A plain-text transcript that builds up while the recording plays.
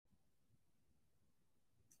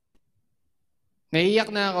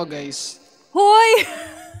Naiiyak na ako, guys. Hoy!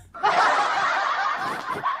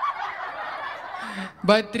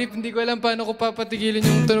 Bad trip, hindi ko alam paano ko papatigilin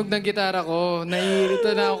yung tunog ng gitara ko.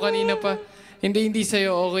 Naiirita na ako kanina pa. Hindi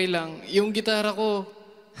sa'yo, okay lang. Yung gitara ko.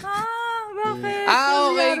 Bakit?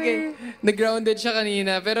 Ano Okay. nangyari? Nag-grounded siya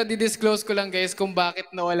kanina. Pero di-disclose ko lang, guys, kung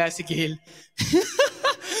bakit nawala si Gail.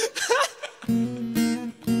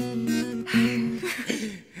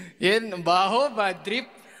 Yan, ang baho, bad trip.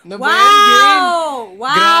 Ano ba yan, Gail? Wow!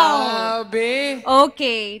 Grabe.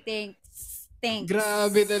 Okay, thanks.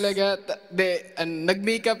 Grabe talaga.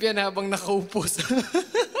 Nag-makeup yan habang nakaupo sa...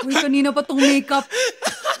 Uy, kanina pa tong makeup.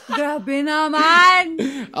 Grabe naman.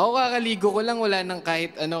 Ako kakaligo ko lang, wala nang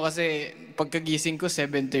kahit ano kasi pagkagising ko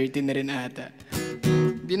 7:30 na rin ata.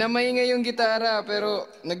 Di na maingay yung gitara pero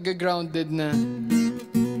nag-grounded na.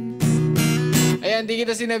 Ayan, di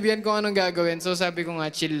kita sinabihan kung anong gagawin. So sabi ko nga,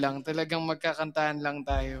 chill lang. Talagang magkakantahan lang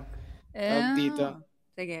tayo. Tawag dito.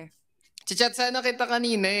 Sige. Chichat sana kita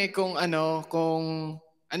kanina kung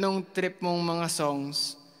anong trip mong mga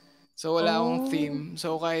songs. So wala akong theme.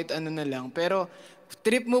 So kahit ano na lang. Pero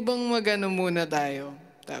trip mo bang magano muna tayo?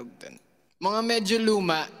 Tawag doon. Mga medyo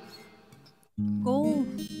luma. Go.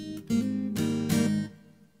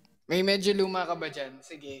 May medyo luma ka ba dyan?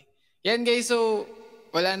 Sige. Yan guys, so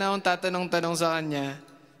wala na akong tatanong-tanong sa kanya.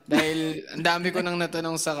 Dahil ang dami ko nang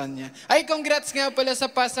natanong sa kanya. Ay, congrats nga pala sa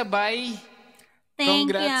pasabay.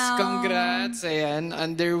 Thank you. Congrats. Ayan,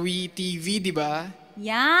 under WeTV, di ba?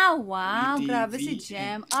 Yeah, wow. WeTV. Grabe si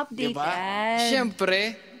Jem. Updated. Diba?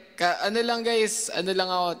 Siyempre, ano lang guys, ano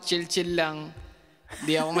lang ako, chill-chill lang.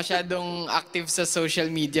 Di ako masyadong active sa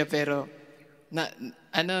social media pero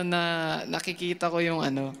nakikita ko yung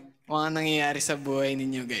mga nangyayari sa buhay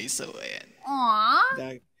ninyo guys. So, ayan.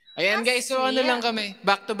 Aww. Ayan guys, so ano lang kami,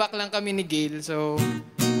 back to back lang kami ni Gail. So,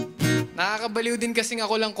 nakakabaliw din kasing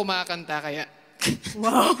ako lang kumakanta kaya.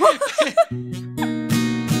 Wow.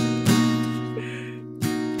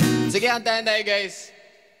 Sige, antahan tayo guys.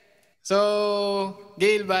 So,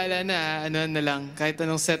 Gail, bahala na. Ano na lang, kahit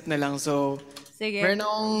anong set na lang. So, sige. Meron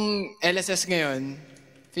akong LSS ngayon.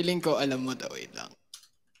 Feeling ko, alam mo daw, wait lang.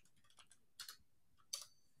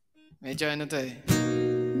 Medyo ano to eh.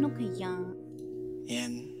 Ano kaya?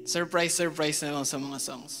 Yan. Surprise na lang sa mga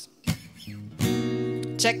songs.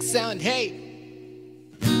 Check sound, hey!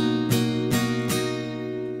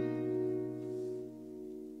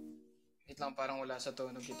 Wait lang, parang wala sa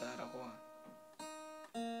tono ng gitara ko ah.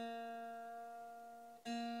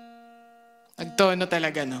 Nagtono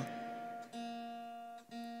talaga, no?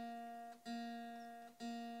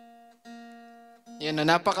 Yan na,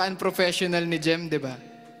 napaka-unprofessional ni Jem, di ba?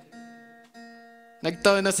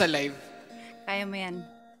 Nagtono sa live. Kaya mo yan.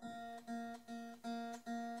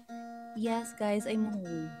 Yes, guys, I'm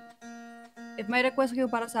home. If may request kayo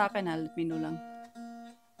para sa akin, let me know lang.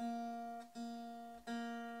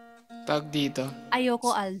 Tawag dito.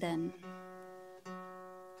 Ayoko, Alden.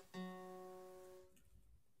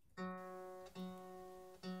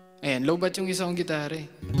 Ayan, low bat yung isang gitara eh.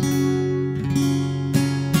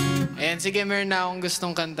 Ayan, sige, meron na akong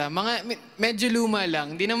gustong kanta. Medyo luma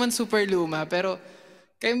lang. Di naman super luma, pero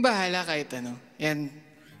kayong bahala kahit ano. Ayan.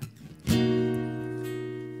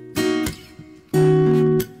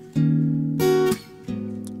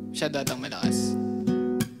 Masyado atang malakas.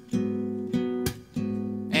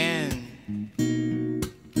 Ayan.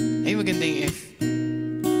 Ay, maganda yung F.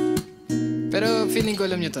 Pero feeling ko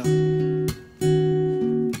alam nyo to.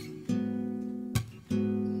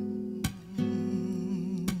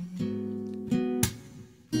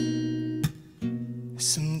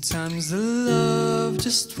 Sometimes the love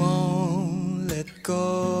just won't let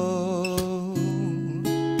go.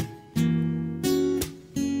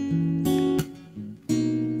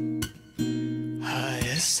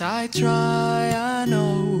 As I try, I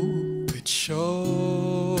know it shows.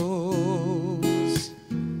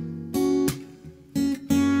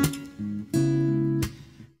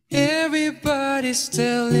 Everybody's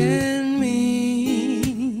telling me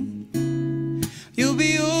you'll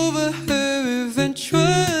be over her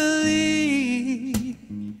eventually.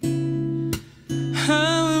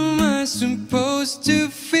 How am I supposed to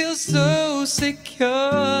feel so secure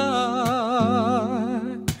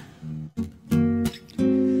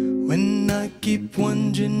when I keep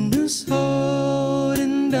wondering who's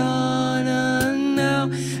holding on now,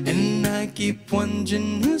 and I keep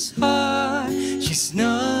wondering whose heart she's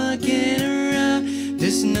knocking around.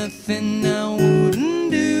 There's nothing I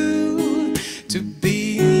wouldn't do to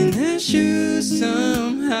be in her shoes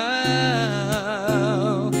somehow.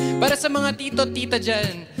 Para sa mga tito-tita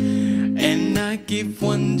dyan. And I keep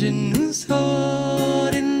wondering who's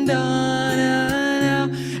holding on now,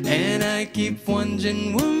 and I keep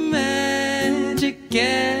wondering where magic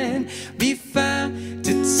can be found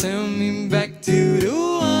to turn me back to the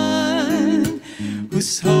one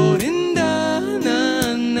who's holding down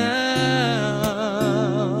now.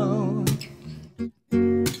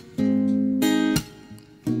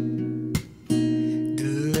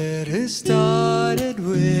 The letter started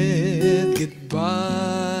with goodbye.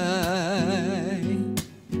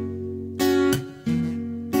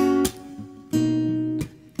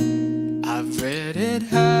 I've read it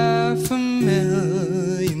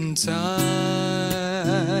 500,000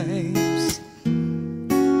 times.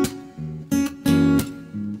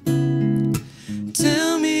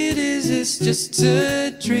 Tell me, this is just a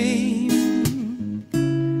dream.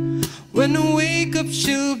 When I wake up,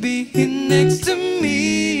 she'll be here next to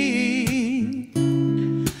me.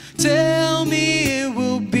 Tell me it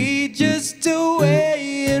will be just the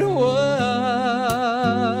way it was.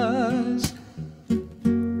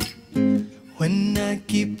 When I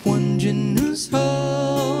keep wondering who's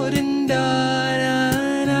holding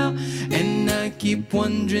down now, and I keep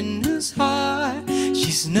wondering whose heart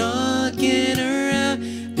she's knocking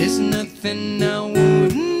around. There's nothing I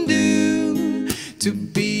wouldn't do to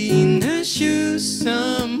be in her shoes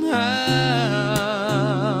somehow.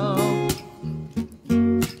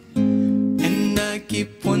 And I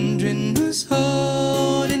keep wondering who's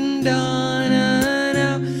holding down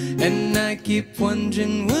now, and I keep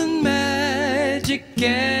wondering what magic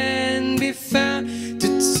can be found to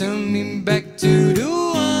turn me back to the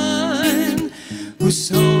one who's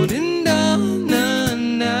holding down now.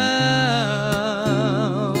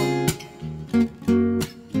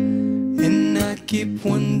 And I keep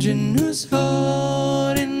wondering who's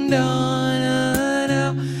holding down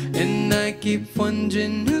now, and I keep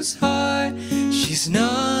wondering whose heart she's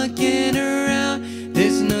knocking around.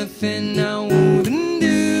 There's nothing I wouldn't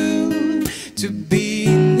do to be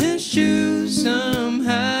in her shoes somehow.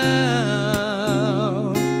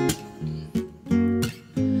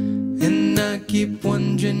 And I keep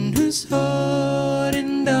wondering who's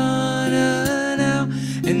holding down now,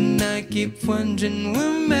 and I keep wondering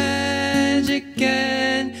where magic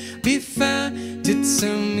can be found to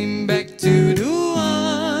turn me back to the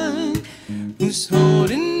one who's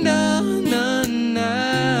holding down now.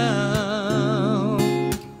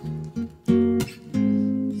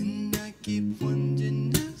 And I keep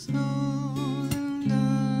wondering who's holding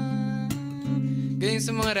down. Ganyan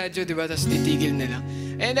sa mga radyo, diba? Tapos titigil na lang.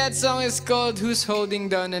 And that song is called Who's Holding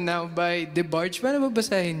Down Now by The Barge. Paano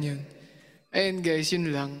babasahin yun? Ayun guys,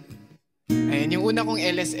 yun lang. Ayun, yung una kong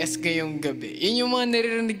LSS ngayong gabi. Yun yung mga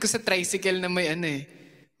naririnig ko sa tricycle na may ano eh.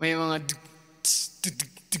 May mga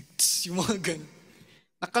yung mga ganun.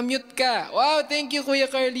 Nakamute ka. Wow, thank you Kuya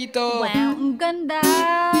Carlito. Wow, ang ganda.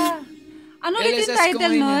 Ano ulit yung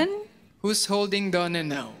title nun? Who's Holding Down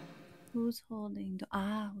Now? Who's holding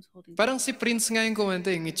who's holding Parang si Prince nga yung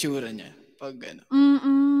kumanta, yung itsura niya. Pag ano.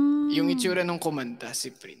 Yung itsura nung kumanta,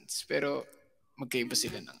 si Prince. Pero magkaiba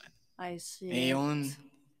sila ng ano. I see. Ayun.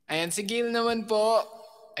 Ayan, si Gail naman po.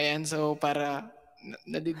 Ayan, so para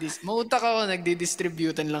mautak ako,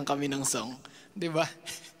 nagdi-distributan lang kami ng song. Diba?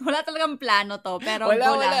 Wala talagang plano to, pero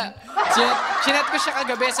wala. Chinat ko siya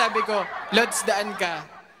kagabi, sabi ko, Lods, daan ka.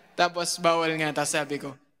 Tapos bawal nga, tapos sabi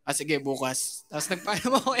ko, sige, bukas. Tapos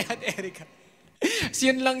nagpaano mo kay Ate Erica.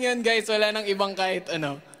 So yun lang yun, guys. Wala nang ibang kahit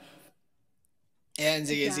ano. Ayan,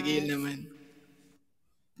 sige naman.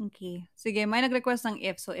 Okay. Sige, may nag-request ng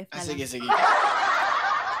if, so if na lang. Sige.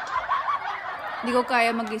 Hindi ko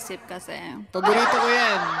kaya mag-isip kasi. Paborito ko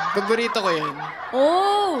yan.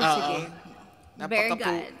 Oh, sige. Very good.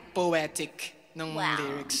 Napaka-poetic ng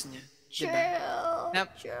lyrics niya. True.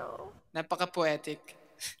 True. Napaka-poetic.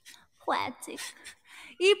 Poetic.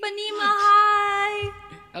 Ipanima, hi!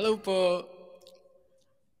 Hello po.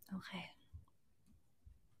 Okay.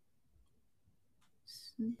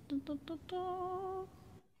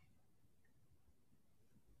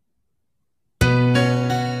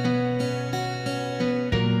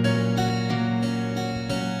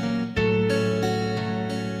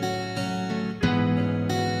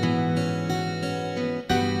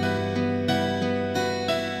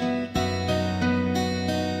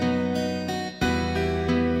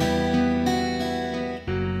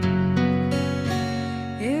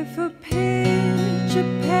 If a picture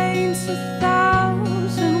paints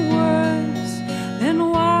 1,000 words, then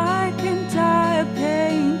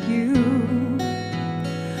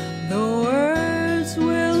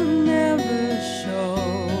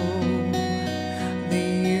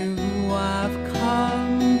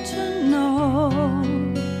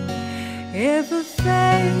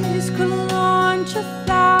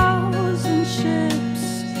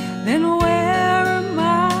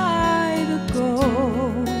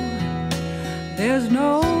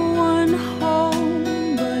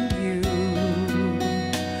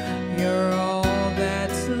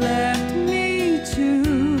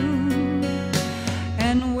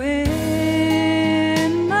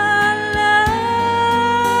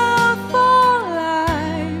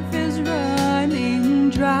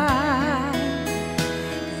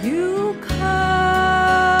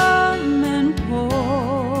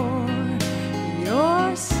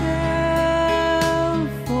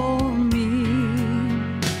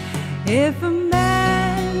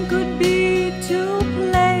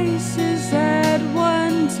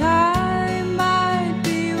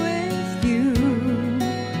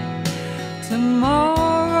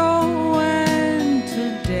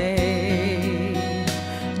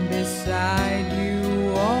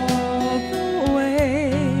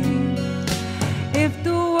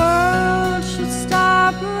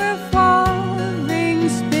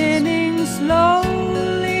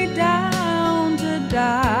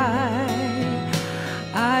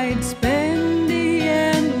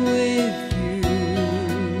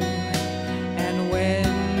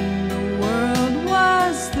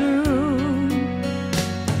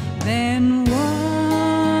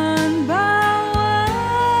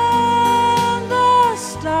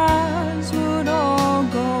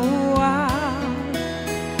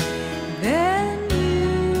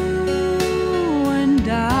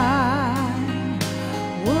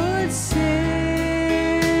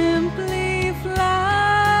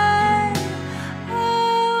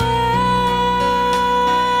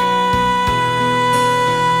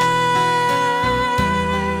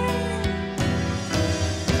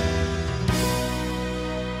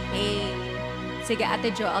Sige,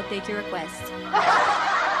 Ate Jo, I'll take your request.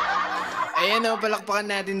 Ayan o, palakpakan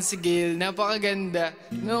natin si Gail. Napakaganda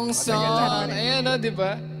nung song. Ayan o, di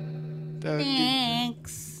ba?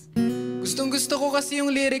 Thanks. Gustong-gusto ko kasi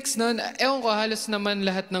yung lyrics nun. Ewan ko, halos naman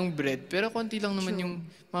lahat ng bread. Pero konti lang naman yung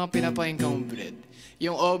mga pinapakinggan kong bread.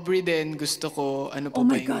 Yung Aubrey din, gusto ko. Ano pa Oh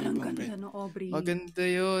ba my God, yung ang ibang ganda bread? ng Aubrey. Maganda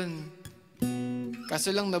yun.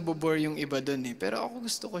 Kaso lang nabobore yung iba dun eh. Pero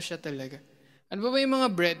ako gusto ko siya talaga. Ano ba yung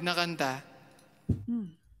mga bread na kanta?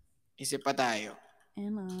 Isip pa tayo.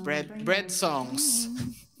 Bread songs.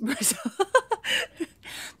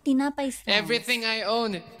 Tinapay songs. Everything I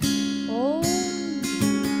own. Oh.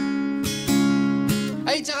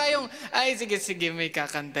 Ay, tsaka yung... Ay, sige, may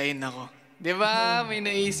kakantayin ako. Di ba? May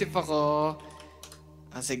naisip ako.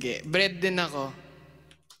 Sige. Bread din ako.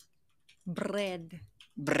 Bread.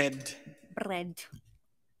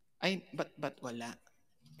 Ay, ba't wala?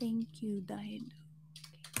 Thank you, died.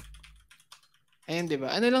 Ayan, di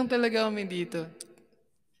ba? Ano lang talaga kami dito?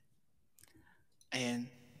 Ayan.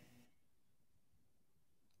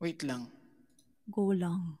 Wait lang. Go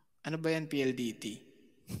lang. Ano ba yan, PLDT?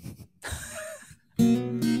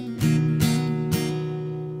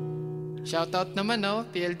 Shoutout naman, no?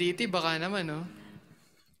 PLDT, baka naman, no?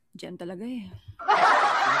 Diyan talaga eh.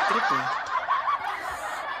 Bad trip, eh.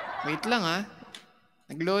 Wait lang, ha?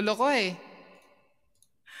 Naglolo ko, eh.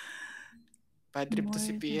 Bad trip to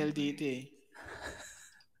si PLDT, eh.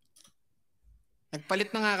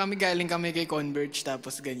 Nagpalit na nga kami, galing kami kay Converge,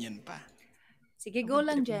 tapos ganyan pa. Sige, go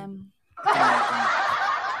lang, Jem. Okay.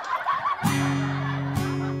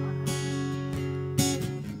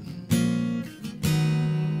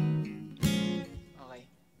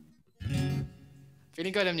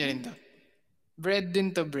 Feeling ko alam niyo rin to. Bread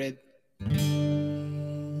din to, bread.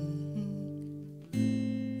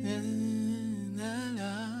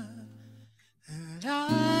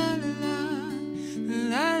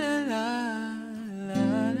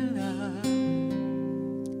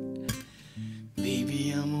 Baby,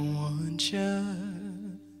 I'ma want ya.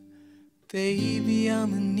 Baby,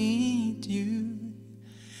 I'ma need you.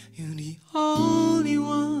 You're the only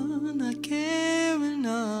one I care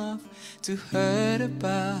enough to hurt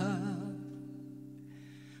about.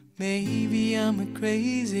 Maybe I'm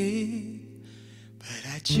crazy, but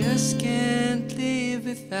I just can't live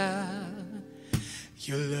without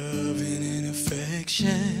your loving and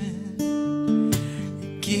affection,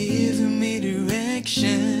 giving me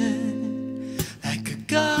direction, like a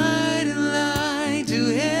guiding light to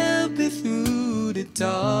help me through the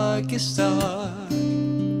darkest hour.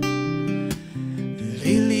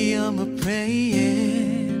 Lately I'm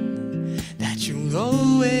praying that you'll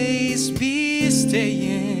always be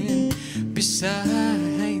staying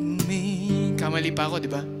beside me. Kamali pa ako, di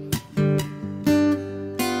ba?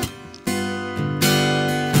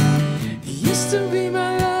 Used to be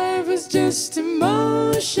my life was just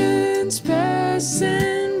emotions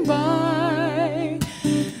passing by,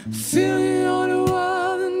 feeling all the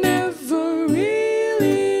while and never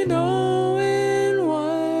really knowing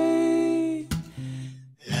why.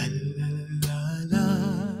 La la la la,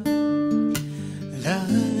 la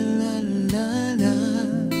la la la,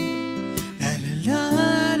 la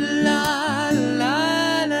la la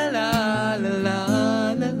la la la la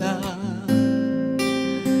la la.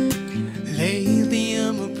 Lately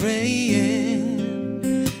I'm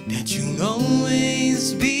praying that you'll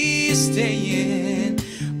always be staying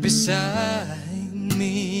beside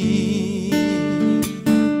me.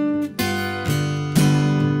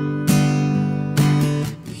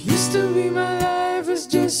 Used to be my life was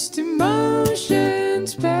just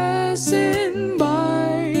emotions passing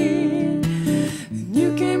by, and you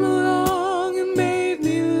came along and made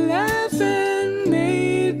me laugh and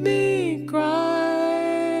made me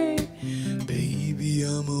cry. Baby,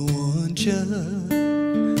 I'ma want ya.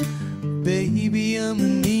 Baby, I'ma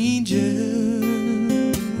need ya.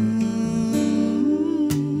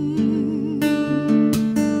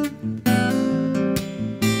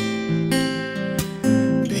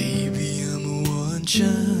 Baby, I'ma want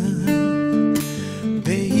ya.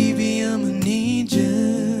 Baby, I'ma need ya.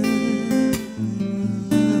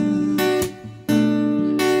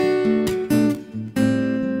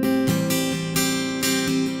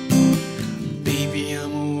 Baby,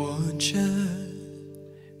 I'ma want ya.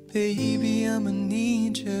 Baby, I'ma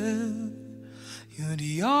need ya. You're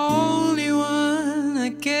the only one I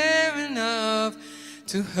care enough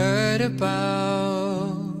to hurt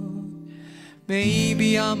about.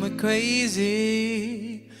 Maybe I'm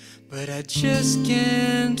crazy, but I just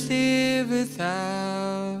can't live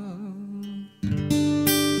without.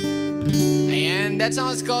 And that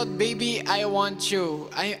song is called Baby I Want You.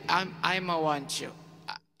 I'm a want you.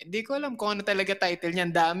 Hindi ko alam kung ano talaga title niyan.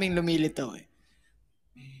 Daming lumilitaw eh.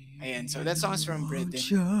 Ayan, so that song is from Bredden.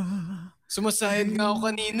 Sumasahid nga ako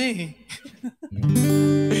kanina eh.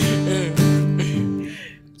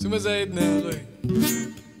 Sumasahid na ako eh.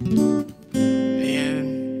 Ayan.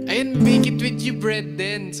 Ayan, Make It With You,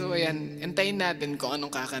 Bredden. So ayan, antayin natin kung anong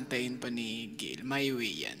kakantayin pa ni Gail. My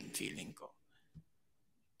Way yan, feeling ko.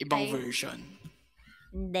 Ibang version.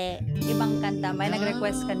 Hindi. Ibang kanta. May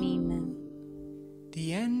nag-request kanina.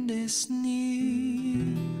 The end is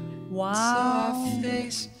near. Wow. Soft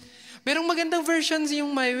face. Merong magandang versions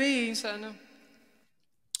yung My Way sa ano.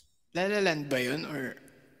 La La Land ba yun? Or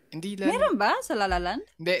hindi La La? Meron ba sa La La Land?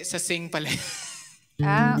 Hindi, sa Sing pala.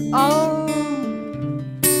 Oh.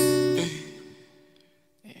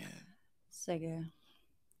 Ayan. Sige.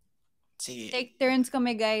 Sige. Take turns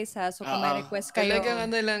kami guys ha. So kung may request kayo. Talagang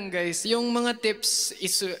ano lang guys, yung mga tips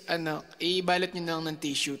ibalot nyo na lang ng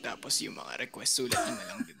tissue tapos yung mga request sulat nyo na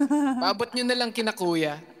lang din. Paabot nyo na lang kina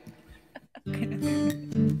kuya.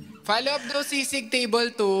 Follow up daw sisig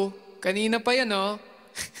table 2. Kanina pa yan oh.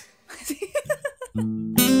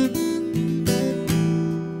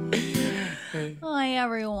 Hi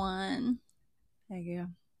everyone. Thank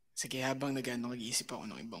you. Sige, habang nag-iisip ako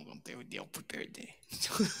ng ibang kanta, hindi ako prepared eh.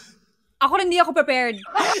 Ako rin hindi ako prepared.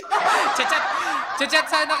 Chat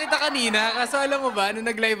sana kita kanina. Kaso alam mo ba, nung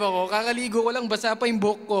nag-live ako, kakaligo ko lang, basa pa yung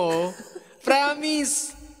buhok ko.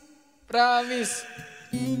 Promise.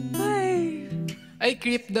 Ay,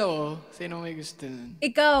 creep daw oh. Sino may gusto nun?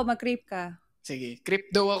 Ikaw, mag-creep ka. Sige,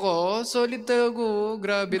 creep daw ako. Solid talaga.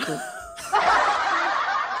 Grabe to.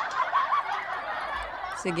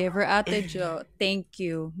 Sige, for Ate Jo, Thank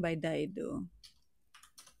You by Daido.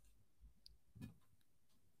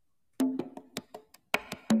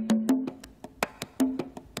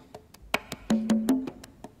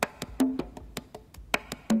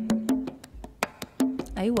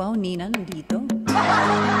 Ay, wow, Nina, nandito.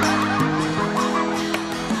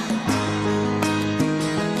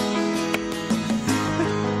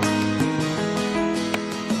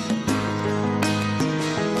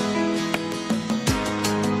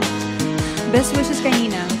 Best wishes kay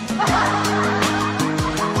Nina.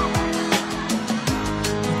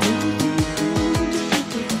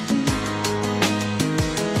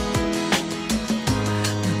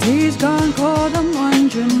 The day's gone cold, I'm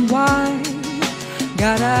wondering why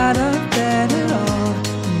got out of bed at all.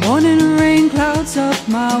 The morning rain clouds up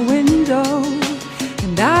my window,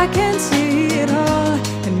 and I can see it all.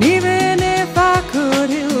 And even if I could,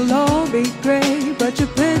 it'll all be gray. But your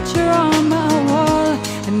picture on my wall,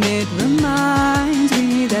 and it reminds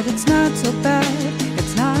me that it's not so bad.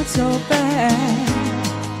 It's not so bad.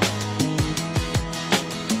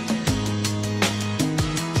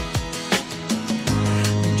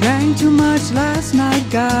 Drank too much last night,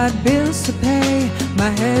 got bills to pay. My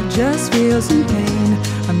head just feels in pain.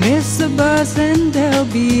 I miss the bus and there'll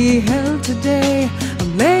be hell today.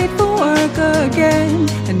 I'm late for work again,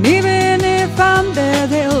 and even if I'm there,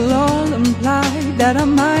 they'll all imply that I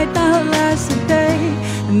might not last a day.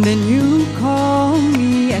 And then you call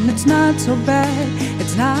me, and it's not so bad.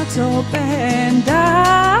 It's not so bad. And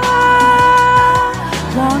I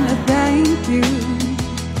wanna thank you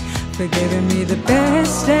for giving me the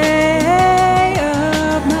best day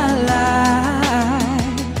of my life.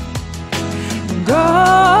 And oh,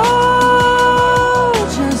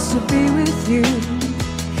 just to be with you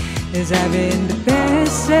is having the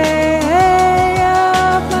best day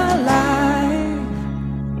of my life.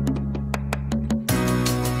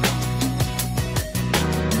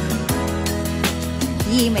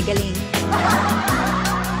 Yee, magaling.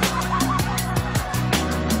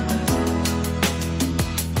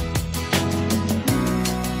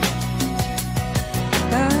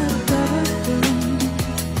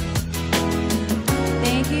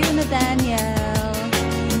 Thank you, Nathaniel.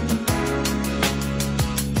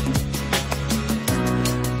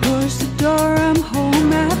 Push the door, I'm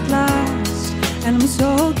home at last, and I'm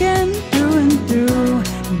soaking through and through.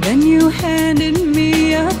 And then you handed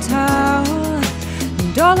me a towel,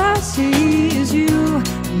 and all I see is you.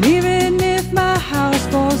 And even if my house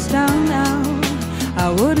falls down now, I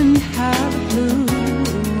wouldn't have a clue,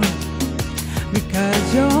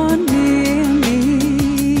 because you're near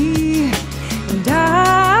me. And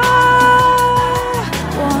I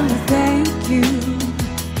wanna thank you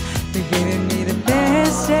for giving me the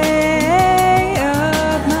best day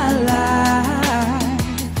of my life.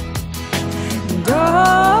 And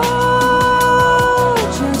oh,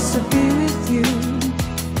 just to be with you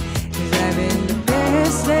is having the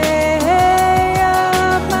best day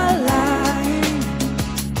of my life.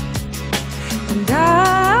 And I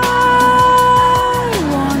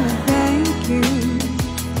wanna thank you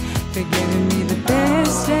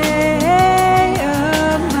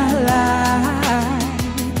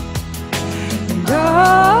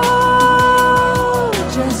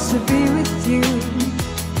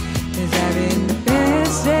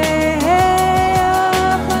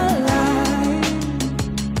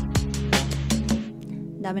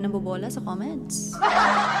nagbobola sa comments.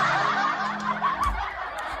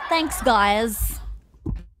 Thanks, guys.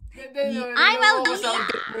 I will do that.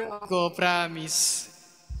 Ko, promise.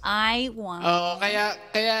 I want. Oo,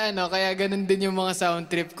 kaya ganun din yung mga sound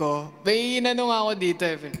trip ko. May inanong ako dito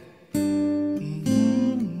eh.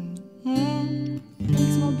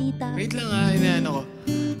 Thanks, Maldita. Wait lang ha, inaano ko.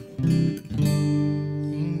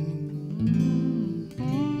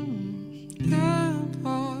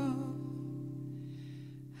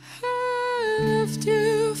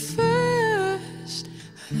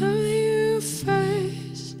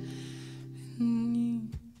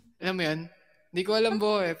 Alam mo yun? Hindi ko alam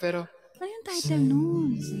pero... Ano yung title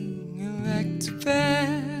nun?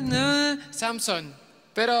 Samson.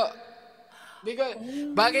 Pero... Di ko...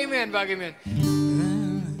 Bagay mo yan.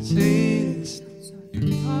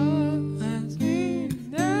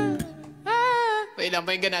 Wait lang,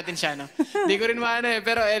 pakinggan natin siya, no? Di ko rin maano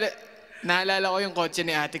pero naalala ko yung kotse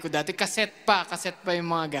ni ate ko dati. Cassette pa yung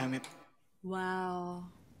mga gamit. Wow.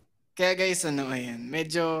 Kaya guys, ayan.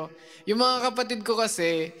 Medyo... Yung mga kapatid ko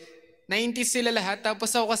kasi... 90s sila lahat,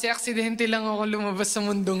 tapos ako kasi aksidente lang ako lumabas sa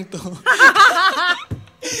mundong to.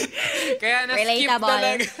 Kaya na-skip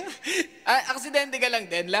talaga. Aksidente ka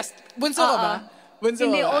lang din. Bunso ka ba?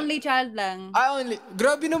 Bunso Hindi, ka ba? only child lang. Only.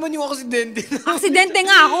 Grabe naman yung aksidente. Aksidente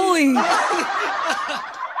nga ako eh.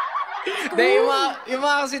 yung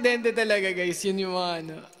mga aksidente talaga guys, yun yung mga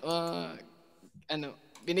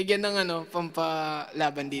binigyan ng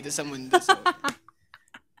pampalaban dito sa mundo. So,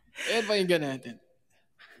 ayan, pakinggan natin.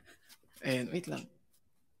 Ayan, wait lang.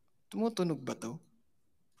 Tumutunog ba to?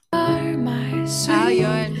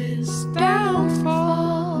 Yun.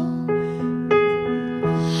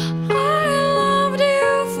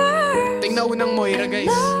 Tingnan unang Moira,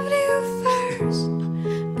 guys.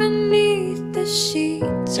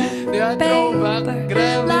 Diba, throwback?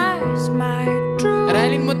 Grabe.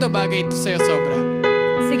 Aralin mo to, bagay ito sa'yo sobra.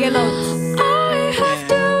 Sige, Lods.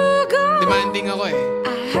 Demanding ako eh.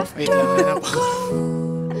 Wait lang, hanap ako.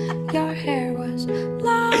 Your hair was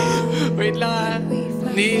long. Wait lang ha.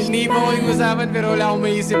 Ni mo ko yung usapan pero wala akong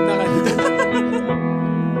maisip na kanta.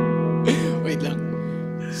 Wait lang.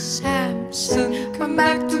 Samson, come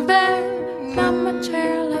back to bed. Mama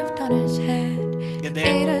chair left on his head.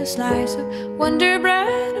 Ate a slice of Wonder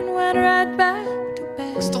Bread and went right back to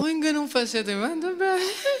bed. Gusto ko yung ganong falsetto. Wonder Bread.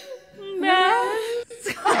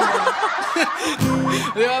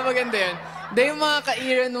 Di ba maganda yan? Dahil yung mga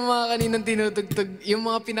ka-era ng mga kaninang tinutugtog, yung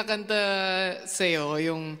mga pinakanta sa'yo,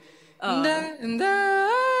 yung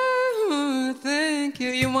thank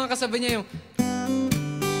you. Yung mga kasabay niya yung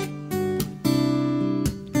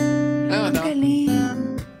ano to?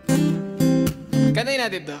 Kantayin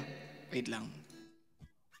natin to. Wait lang.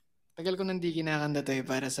 Tagal ko nang di kinakanta to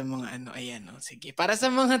para sa mga ayan sige. Para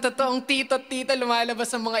sa mga totoong tito at tita,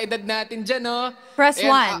 lumalabas sa mga edad natin dyan, Press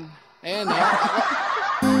 1. Ayan,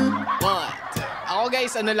 Ako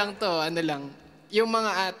guys, lang to, yung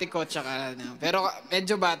mga ate ko tsaka pero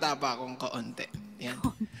medyo bata pa akong kaunti. Yan.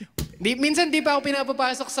 Minsan di pa ako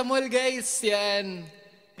pinapapasok sa mall, guys. Yan.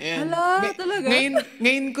 Hala, talaga?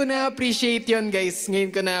 Ngayon ko na-appreciate yon, guys.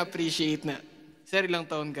 Ngayon ko na-appreciate na. Sir, ilang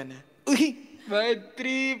taon ka na? Uy, bad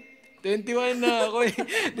trip. 21 na ako eh.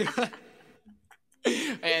 Di ba?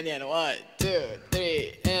 Ayan. 1, 2,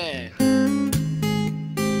 3, and...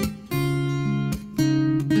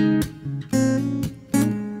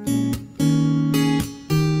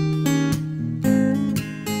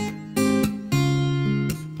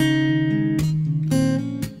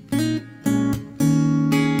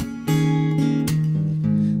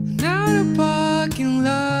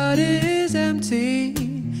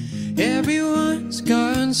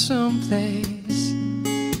 someplace.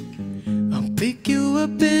 I'll pick you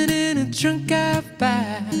up in a trunk I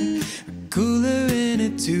buy, a cooler in a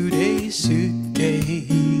 2-day suitcase.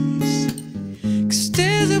 'Cause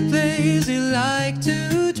there's a place we like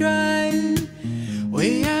to drive,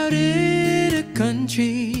 way out in the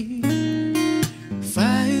country,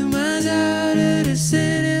 5 miles out of the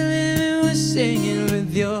city limit. We're singing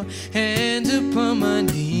with your hands upon my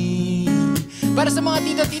knee. Para sa mga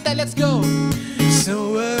tita-tita, let's go!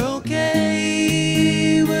 So we're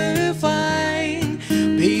okay, we're fine.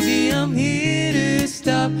 Baby, I'm here to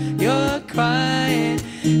stop your crying.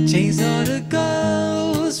 Chase all the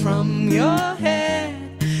ghosts from your head.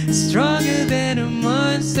 Stronger than a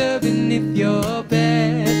monster beneath your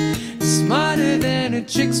bed. Smarter than a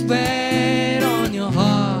trick splat on your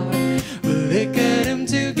heart. We'll lick at them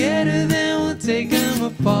together, then we'll take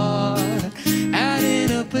them apart.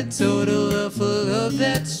 Adding up a total of full of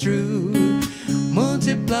that's true.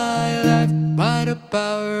 Multiply life by the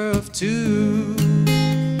power of 2.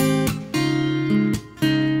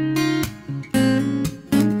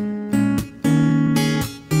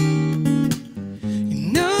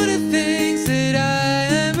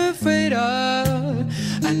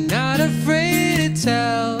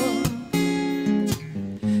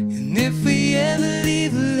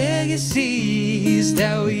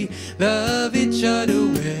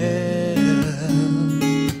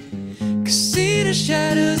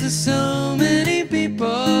 shadows of so many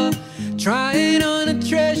people trying on the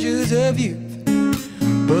treasures of youth.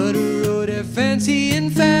 But a road that fancy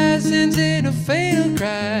and fast ends in a fatal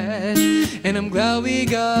crash. And I'm glad we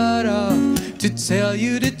got off to tell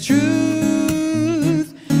you the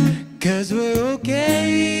truth. 'Cause we're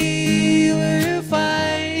okay, we're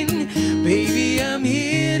fine. Baby, I'm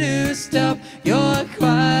here to stop your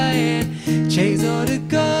crying. Chase all the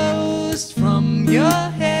ghosts from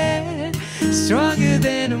your head. Stronger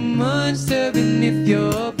than a monster beneath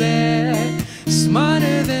your bed.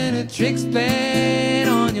 Smarter than a trick's played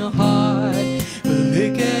on your heart. We'll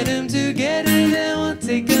look at them together, then we'll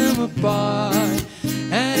take them apart.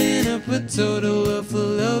 Adding up a total of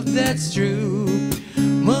love that's true.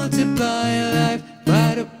 Multiply life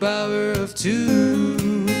by the power of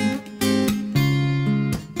two.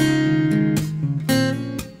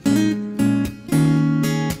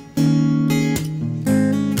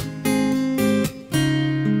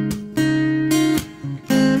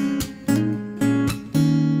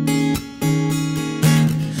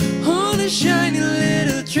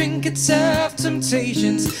 Trinkets of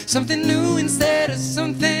temptations, something new instead of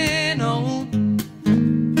something old.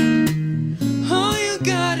 All you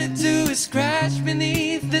gotta do is scratch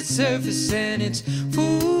beneath the surface and it's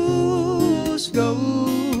fool's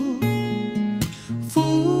gold.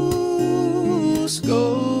 Fool's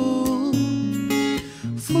gold.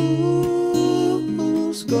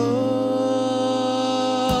 Fool's gold.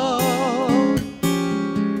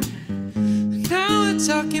 Now we're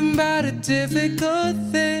talking about a difficult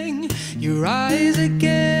thing. Your eyes are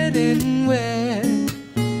getting wet,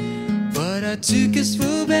 but I took us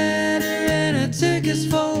for better and I took us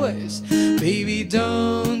for worse. Baby,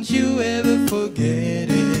 don't you ever forget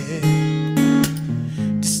it.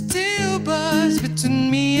 The still buzz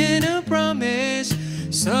between me and a promise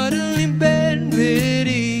suddenly bend with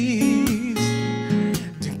ease.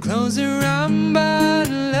 The closer I'm bound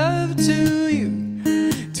in love to you,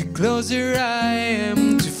 the closer I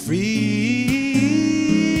am to free.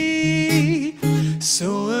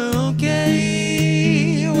 So we're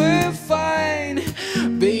okay, we're fine.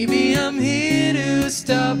 Baby, I'm here to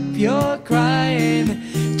stop your crying.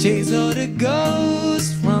 Chase all the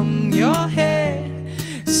ghosts from your head.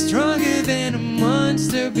 Stronger than a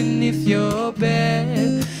monster beneath your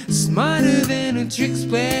bed. Smarter than a trick's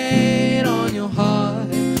played on your heart.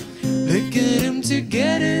 Look at them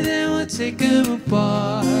together, then we'll take them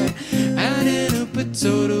apart. Adding up a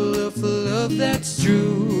total of love that's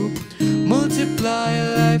true. Multiply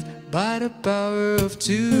life by the power of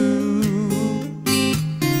two.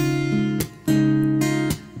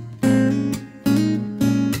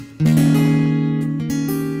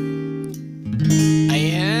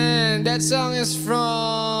 Ayan, that song is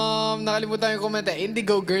from, nakalimutan yung komenta,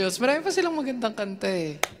 Indigo Girls. Marami pa silang magandang kanta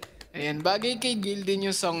eh. Ayan, bagay kay Gail din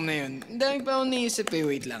yung song na yun. Ang dami pa akong naisip eh,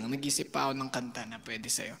 wait lang. Nag-isip pa ako ng kanta na pwede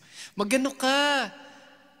sa'yo. Magano ka?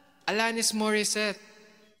 Alanis Morissette.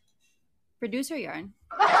 Producer yarn.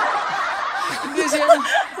 Hindi siya,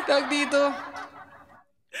 tawag dito.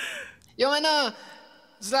 Yung ano,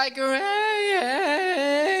 it's like a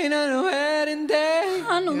rain on a wedding day.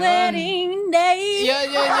 On a wedding day.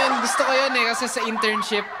 Yan. Gusto ko yan eh, kasi sa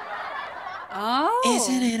internship. Oh.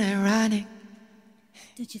 Isn't it ironic?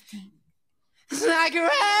 Did you think? It's like a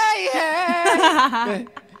rain.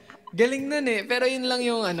 Galing nun eh, pero yun lang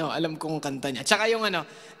yung ano, alam kong kanta niya. Tsaka yung ano,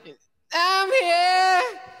 I'm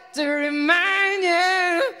here to remind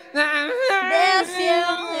you that I'm Bless you.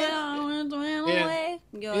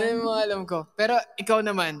 Yun yung mga alam ko. Pero ikaw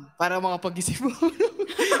naman, para makapag-isip mo.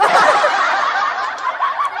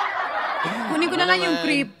 Kunin ko na lang yung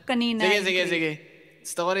creep kanina. Sige.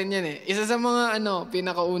 Gusto ko rin yan eh. Isa sa mga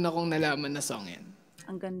pinakauna kong nalaman na song yan.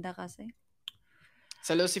 Ang ganda kasi.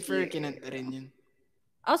 Sa Lucifer, kinanta rin yun.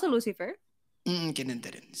 Oh, sa Lucifer?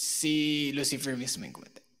 Kinanta rin. Si Lucifer mismo yung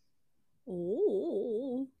kumanta.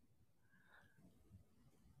 Oh.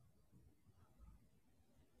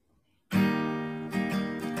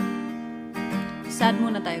 Sad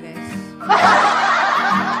muna tayo, guys.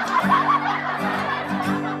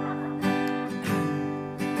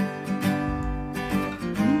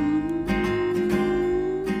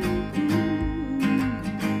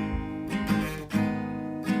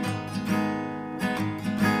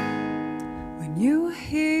 When you were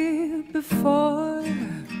here before,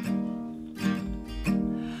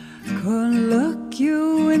 couldn't look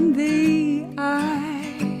you in the eye.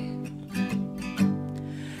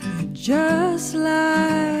 Just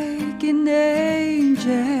like an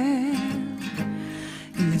angel,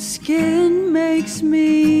 your skin makes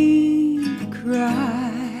me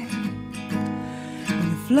cry.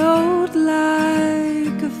 You float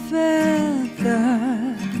like a feather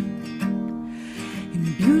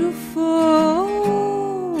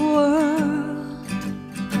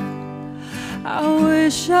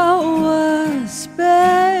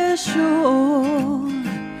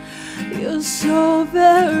so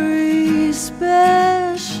very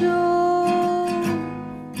special,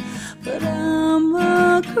 but I'm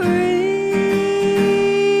a creep.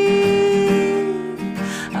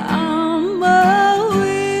 I'm a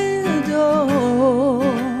widow.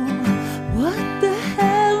 What the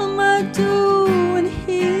hell am I doing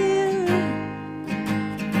here?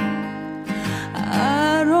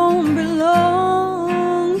 I don't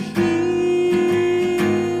belong here.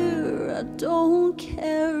 I don't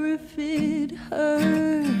care if it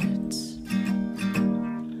hurts.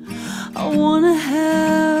 I wanna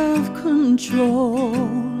have control.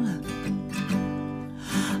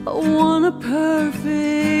 I want a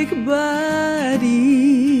perfect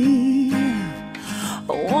body.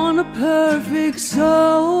 I want a perfect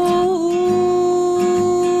soul.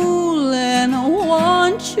 And I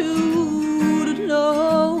want you to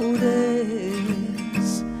notice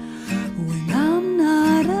when I'm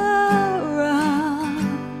not around.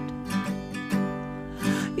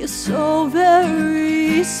 You're so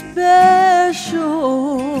very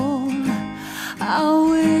special. I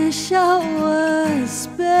wish I was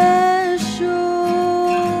special,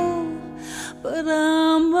 but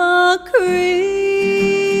I'm a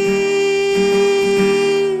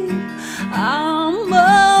creep. I'm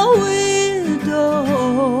a widow.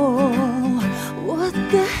 What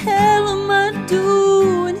the hell am I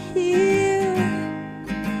doing here?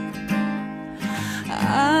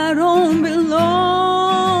 I don't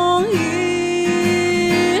belong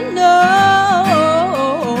here.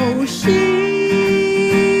 No, she's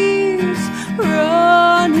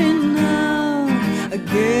running out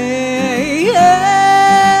again.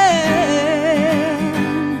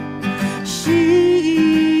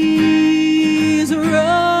 She's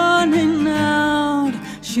running out.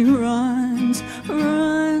 She runs,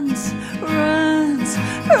 runs, runs,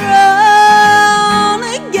 run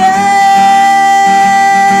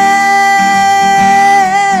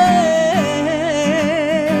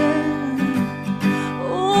again.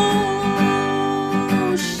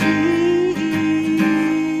 Oh, she's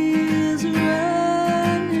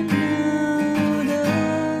running out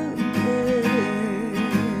again.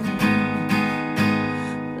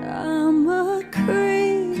 I'm a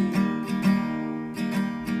creep.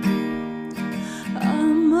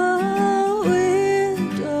 I'm a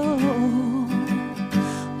widow.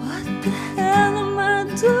 What the hell am I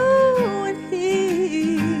doing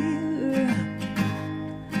here?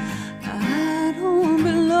 I don't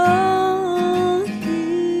belong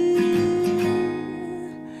here.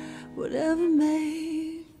 Whatever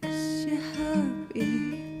makes you happy,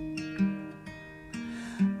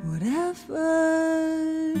 whatever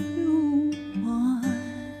you want.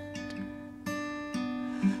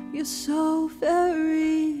 You're so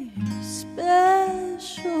very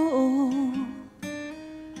special.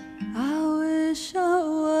 I wish I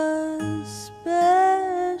was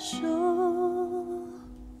special.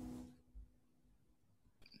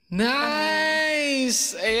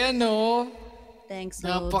 Nice! Ayan o. Thanks,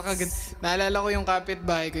 Napakaganda. Lods. Naalala ko yung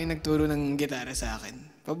kapitbahay ko yung nagturo ng gitara sa akin.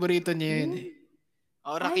 Paborito niya yun eh.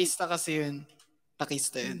 O, rakista kasi yun.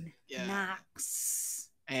 Rakista yun. Yeah. Nax.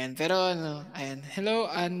 Ayan, pero ano, ayan. Hello,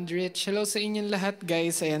 Andrich. Hello sa inyong lahat,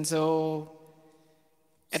 guys. Ayan, so...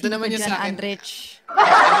 Ito naman yung sa akin. Andrich.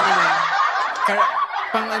 Ano naman?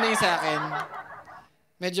 Pang ano yung sa akin.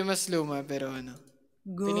 Medyo mas luma, pero ano.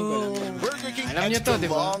 Feeling ko lang. Naman. Burger King Alam niyo to, extra di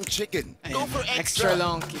ba? long chicken. Ayan, Go for extra extra.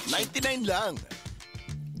 long kitchen. 99 lang.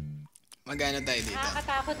 Magano tayo dito?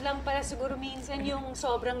 Nakakatakot lang pala siguro minsan yung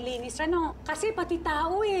sobrang linis. Ano? Kasi pati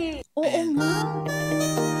tao eh. Oo nga.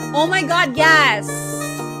 Oh my God, yes!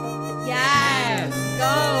 Yes!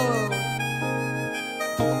 Go!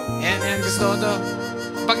 Ayan, gusto ko to.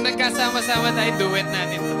 Pag nagkasama-sama tayo, duet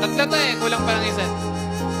natin to. Tatlo to eh, kulang pa lang isa.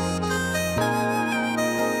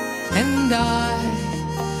 And I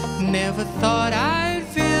never thought I'd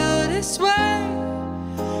feel this way.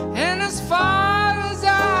 And as far as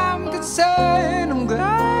I'm concerned, I'm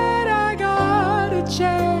glad I got a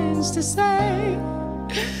chance to say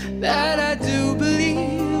that I do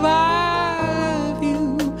believe I love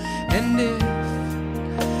you. And if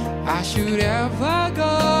I should ever go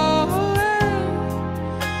away,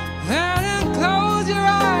 well, then close your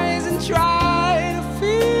eyes and try to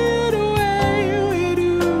feel the way we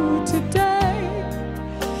do today.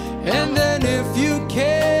 And then if you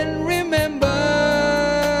can remember,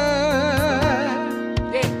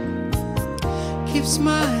 keep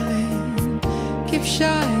smiling, keep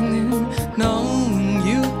shining, knowing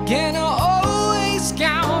you can always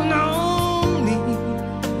count on me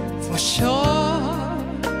for sure.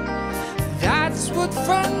 That's what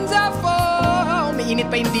friends are for. Mainit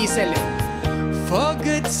pa yung diesel eh. For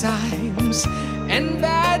good times and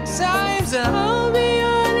bad times, I'll be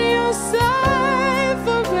on your side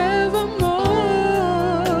forevermore.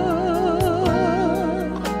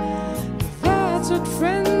 That's what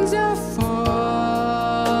friends are for.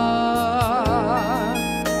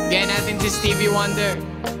 Gaya natin si Stevie Wonder.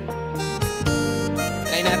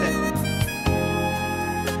 Try natin.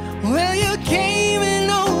 Well, you came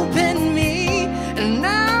and opened me, and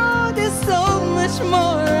now there's so much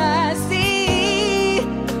more I see.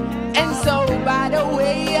 And so, by the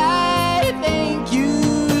way, I thank you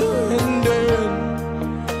and then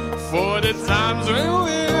for the times when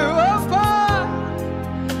we're apart.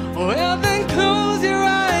 Well, then close your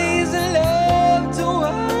eyes and love to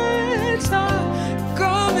words are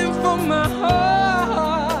coming from my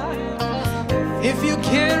heart. If you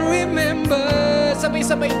can't remember,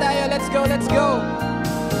 sabay-sabay tayo, let's go, let's go.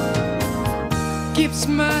 Keep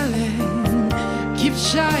smiling, keep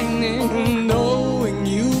shining, knowing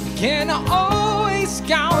you can always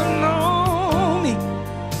count on me.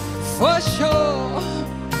 For sure,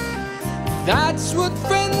 that's what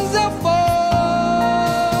friends are for.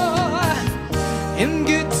 In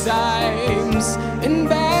good times, in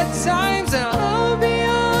bad times, I'll be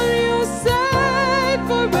on your side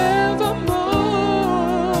forevermore.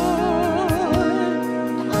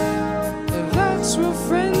 That's what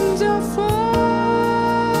friends are for.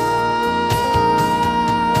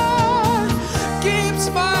 Keep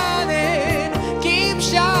smiling, keep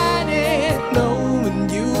shining, knowing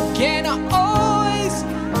you can always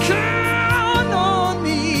count on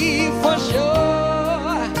me for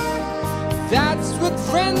sure. That's what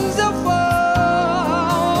friends are for.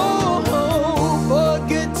 For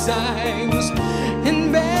good times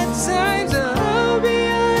and bad times, I'll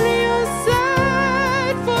be on your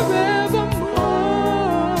side forevermore.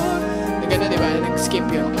 Naganda, diba? Nag-skip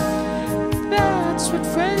yun. That's what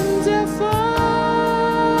friends are for.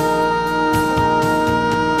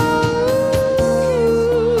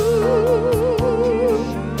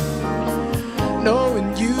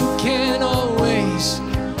 Knowing you can always,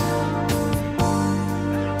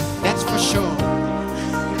 that's for sure.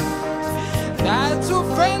 That's what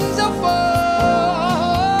friends are for.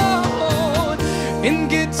 In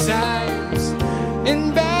good times,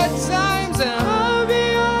 in bad times, I'll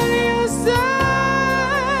be on your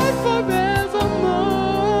side forevermore.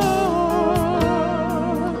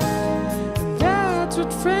 That's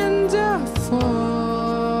what friends are for.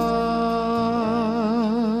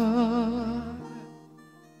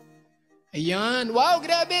 Ayan. Wow,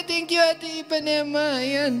 grabe. Thank you, Ate Ipanema.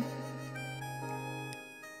 Ayan.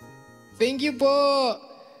 Thank you po.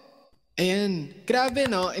 Ayan. Grabe,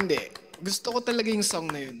 no? Hindi. Gusto ko talaga yung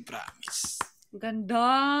song na yun, promise. Ganda!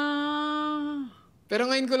 Pero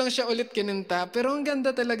ngayon ko lang siya ulit kinanta. Pero ang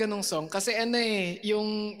ganda talaga nung song. Kasi ano eh,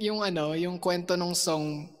 yung kwento nung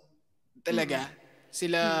song talaga.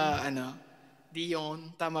 Sila,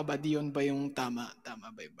 Dion. Tama ba? Dion ba yung tama?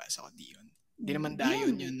 Tama ba yung basa ko? Dion. Hindi naman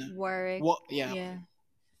Dayon yun. Warwick. Yeah.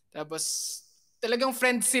 Tapos, talagang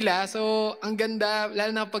friends sila. So, ang ganda,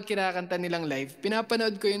 lalo na pag kinakanta nilang live.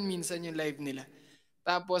 Pinapanood ko yun minsan yung live nila.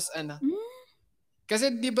 Tapos, kasi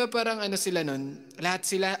di ba parang sila nun, lahat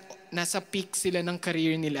sila, nasa peak sila ng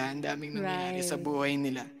career nila. Ang daming nangyayari sa buhay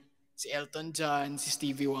nila. Si Elton John, si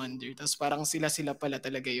Stevie Wonder. Tapos parang sila pala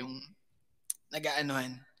talaga yung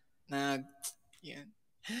nag-aanuhan. Yan.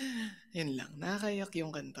 Yan lang. Nakakayak yung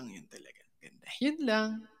kantang yun talaga. Ganda. Yun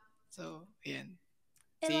lang. So, yan.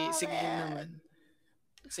 Si Gail naman.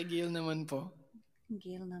 Si Gail naman po.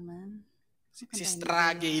 Gail naman. Si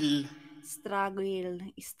Struggle. Struggle.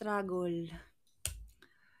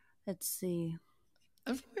 Let's see.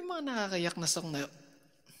 Ano ba yung mga nakakayak na song na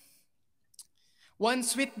One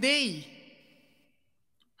Sweet Day?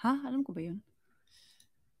 Ha? Alam ko ba yun?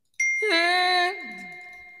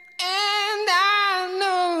 And I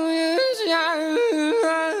know you're shining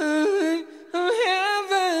from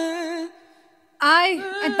heaven. Ay!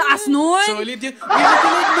 Ang taas nun! Solid yun. Uy,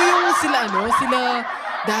 napanood mo yung sila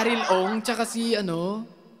Daryl Ong, tsaka si yung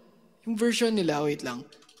version nila, wait lang.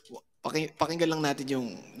 Pakinggan lang natin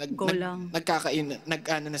yung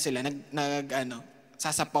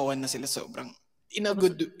sasapawan na sila sobrang in a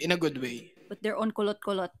good way. But they're on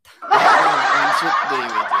kulot-kulot. One Sweet Day,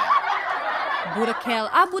 wait lang. Budakel.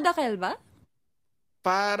 Budakel ba?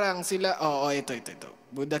 Parang sila, ito.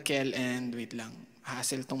 Budakel and wait lang.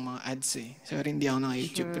 Hassle tong mga ads eh. Sorry, hindi ako ng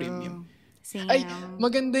YouTube Premium. Same. Ay,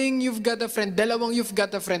 maganda yung You've Got a Friend. Dalawang You've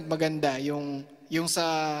Got a Friend maganda. Yung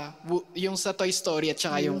sa Toy Story at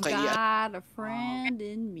saka yung kay... You got a friend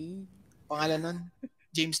in me. Pangalan nun?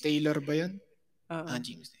 James Taylor ba yun?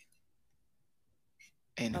 James Taylor.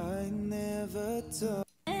 Ayun. I never thought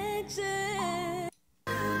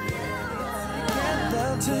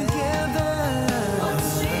together.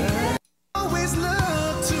 Always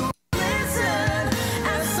love to listen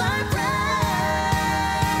as I pray.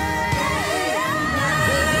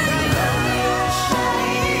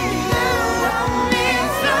 Shine down on me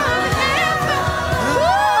from heaven.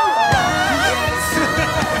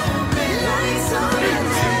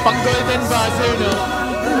 Pang golden buzzer, no?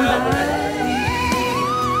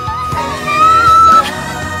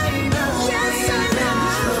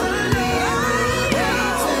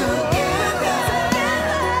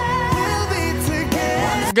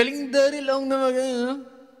 Galing dari lang na mag...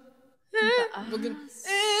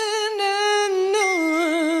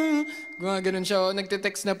 Ganun siya.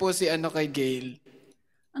 Nagte-text na po si ano kay Gail.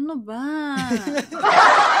 Ano ba?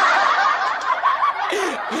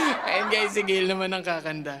 Ayun guys, si Gail naman ang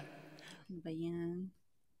kakanda. Ano ba yan?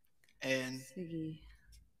 Ayan. Sige.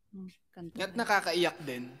 Kanta. At nakakaiyak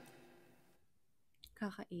din.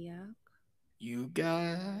 Kakaiyak? You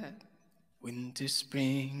got winter,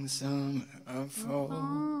 spring, summer, or fall.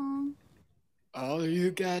 All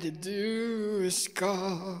you gotta do is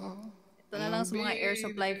call. Ito na lang sa mga air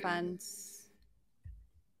supply fans.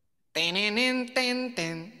 Ten. Yan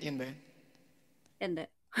ba yun? Hindi.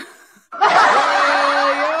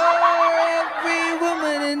 You're every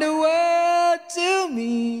woman in the world to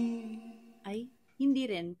me. Ay, hindi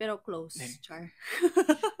rin, pero close. Char.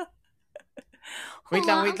 Wait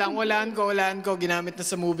lang. Walaan ko. Ginamit na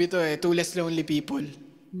sa movie to eh. Two Less Lonely People.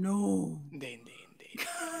 No. Hindi.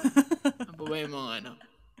 Ano ba yung mga ano?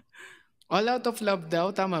 All Out of Love daw,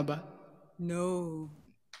 tama ba? No.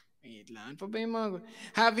 Wait lang. Ano ba yung mga...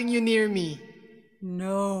 Having You Near Me.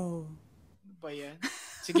 No. Ano ba yan?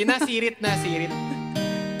 Sige na, sirit.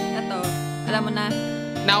 Ito, alam mo na.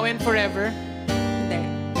 Now and Forever. Hindi.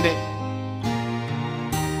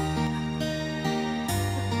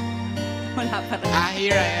 Wala pa rin.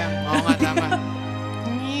 Here I Am. Oo nga, tama.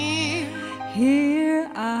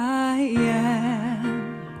 Here I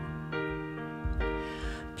am,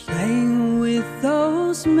 playing with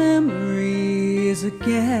those memories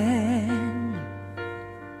again.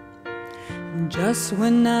 Just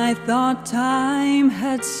when I thought time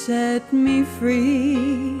had set me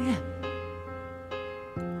free,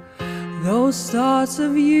 those thoughts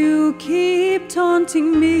of you keep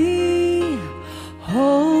taunting me,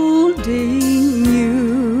 holding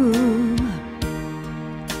you,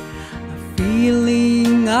 a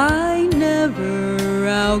feeling I never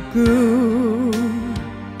outgrew.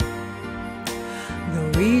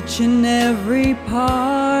 Though each and every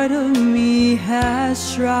part of me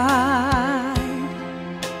has tried,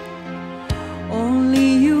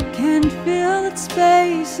 only you can fill that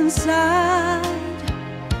space inside.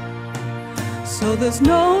 So there's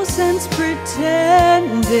no sense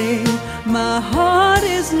pretending my heart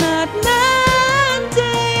is not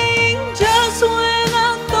mending. Just when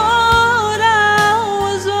I thought I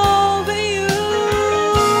was over you,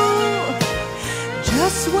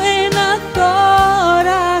 just when I thought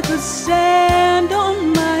I could stand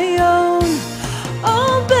on my own,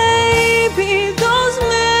 oh baby, those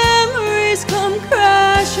memories come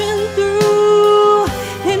crashing through,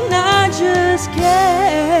 and I just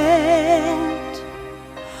can't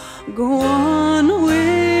go on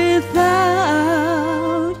without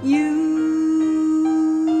you.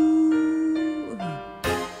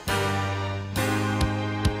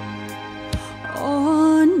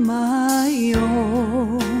 On my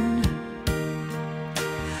own,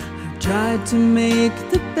 I've tried to make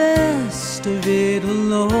the best of it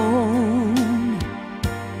alone.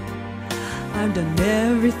 I've done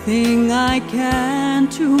everything I can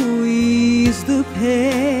to ease the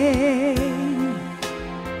pain,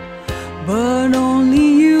 but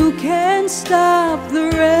only you can stop the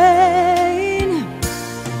rain.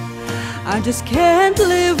 I just can't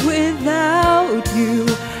live without you.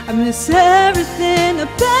 I miss everything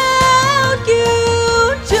about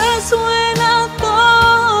you. Just when I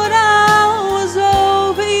thought I was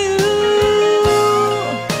over you,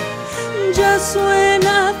 just when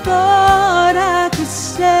I thought I could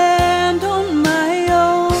stand on my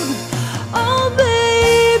own, oh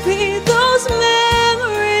baby, those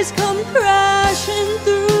memories come crashing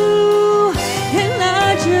through, and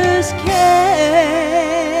I just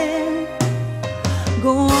can't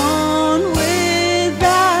go on without,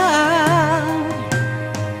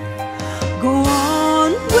 go on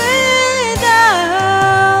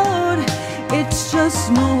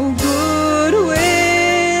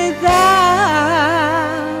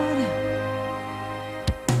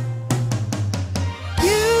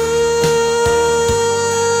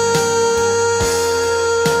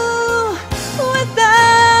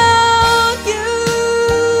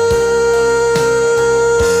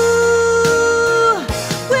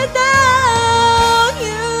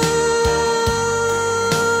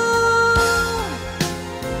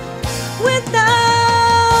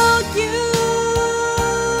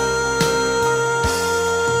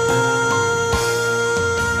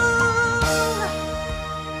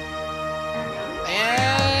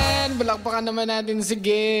palakpakan naman natin si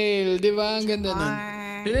Gail. Di ba? Ang ganda nun.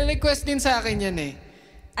 Nire-request din sa akin yan eh.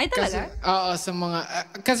 Ay, talaga? Kasi, oo, sa mga...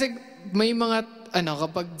 kasi may mga,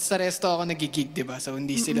 kapag sa resto ako nagigig, di ba? So,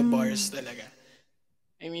 hindi sila bars talaga.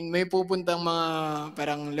 I mean, may pupuntang mga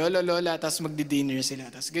parang lolo-lola, tapos magdi-dinner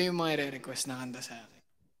sila. Tapos ganyan yung mga re-request na kanta sa akin.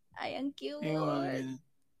 Ay, ang cute. Yung mga ganun.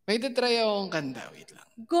 May try akong kanta. Wait lang.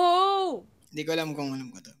 Go! Hindi ko alam kung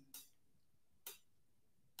alam ko to.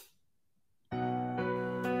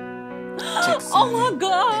 Oh my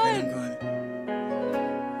God!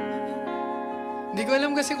 Hindi ko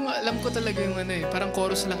alam kasi kung alam ko talaga yung parang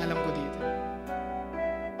chorus lang alam ko dito.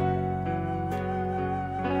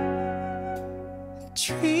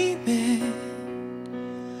 Dreaming,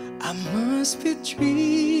 I must be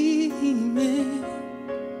dreaming,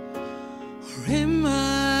 or am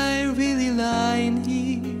I really lying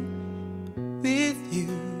here with you,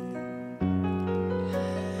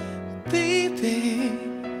 baby?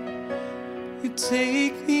 You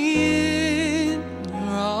take me in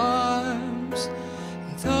your arms,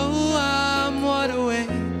 and though I'm wide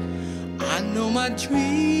awake, I know my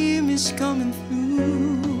dream is coming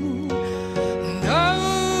through.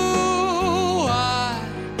 No, I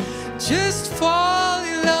just fall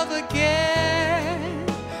in love again.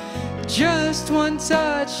 Just one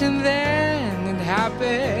touch and then it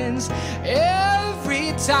happens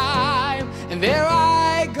every time, and there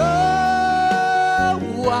I go.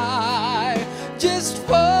 I just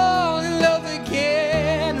fall in love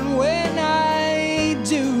again, and when I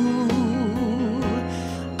do,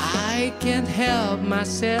 I can't help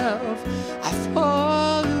myself. I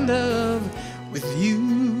fall in love with you.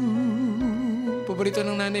 Paborito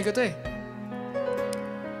ng nanay ko to eh.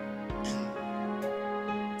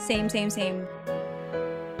 Same.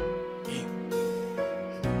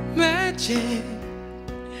 Magic,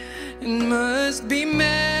 it must be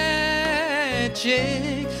magic.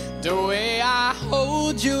 The way I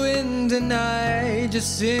hold you in the night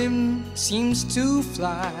just seems to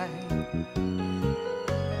fly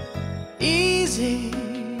easy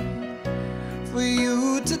for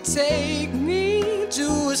you to take me to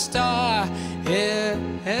a star. Yeah,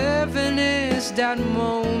 heaven is that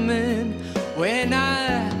moment when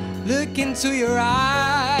I look into your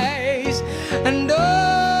eyes, and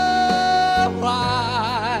oh,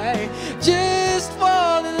 I just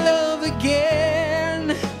fall in love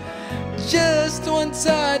again. Just one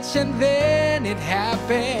touch and then it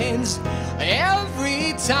happens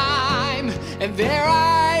every time, and there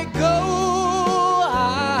I go.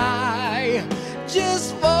 I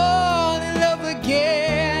just fall in love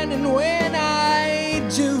again, and when I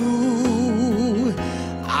do,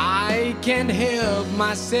 I can't help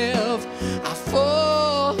myself. I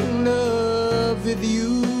fall in love with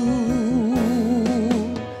you.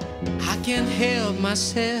 I can't help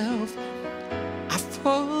myself. I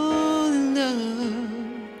fall in love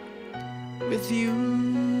with you.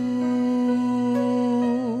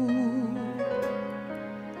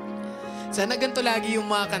 Sana ganito lagi yung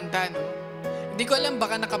mga kanta, no? Hindi ko alam,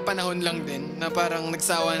 baka nakapanahon lang din na parang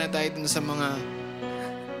nagsawa na tayo dun sa mga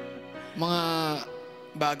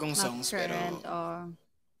bagong songs.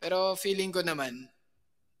 Pero feeling ko naman,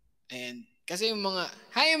 ayan. Kasi yung mga,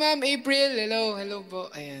 hi Ma'am April, hello po,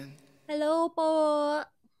 ayan. Hello po.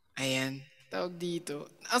 Ayan, tawag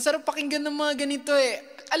dito. Ang sarap pakinggan ng mga ganito eh.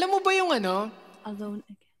 Alam mo ba yung Alone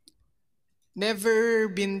again. Never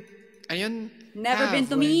been, ayun. Never been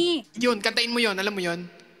to me. Yun, kantayin mo yun, alam mo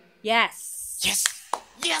yun? Yes. Yes!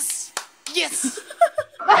 Yes! Yes!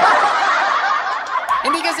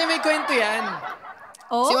 Hindi kasi may kwento yan.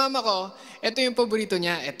 Oh? Si mama ko, ito yung paborito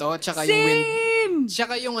niya. Ito, tsaka yung wind.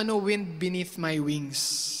 Tsaka yung Wind Beneath My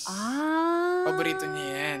Wings. Paborito niya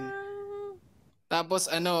yan. Tapos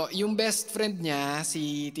yung best friend niya,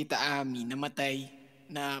 si Tita Ami, namatay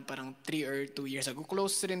na parang 3 or 2 years ago.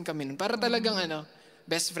 Close rin kami nun. Para talagang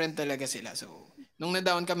best friend talaga sila. So, nung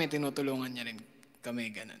na-down kami, tinutulungan niya rin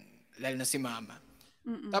kami, ganun. Lalo na si mama.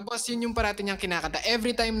 Tapos yun yung parati niyang kinakanta.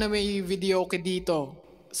 Every time na may video ko dito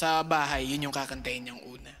sa bahay, yun yung kakantahin niyang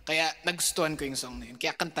una. Kaya nagustuhan ko yung song na yun.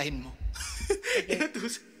 Kaya kantahin mo.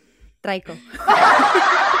 Try ko.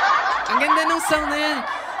 Ang ganda ng song na yan.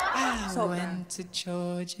 I Sobra. went to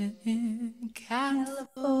Georgia and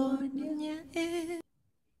California.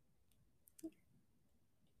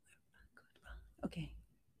 Okay.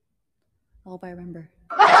 I hope I remember.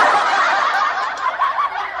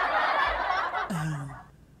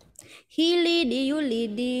 He lady, you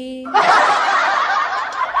lady.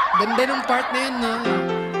 Ganda ng part na yun, no?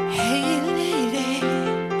 Hey lady,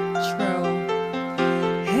 True.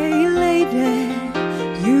 hey lady,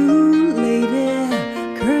 you lady,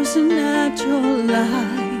 cursing at your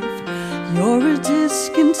life. You're a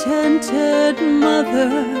discontented mother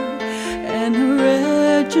and a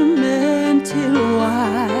regimented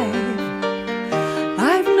wife.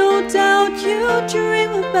 I've no doubt you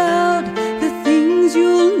dream about the things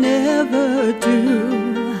you'll never do,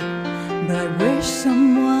 but I wish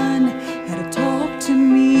someone had to talk to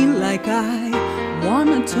me like I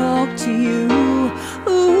wanna talk to you.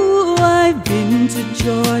 Ooh, I've been to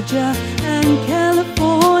Georgia and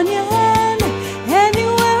California and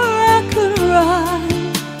anywhere I could run.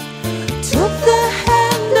 Took the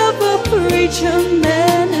hand of a preacher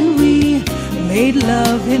man and we made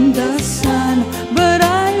love in the sun. But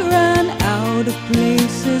I ran out of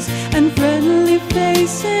places and friendly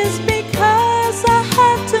faces because I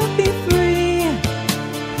had to be free.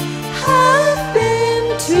 I've been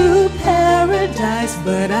to paradise,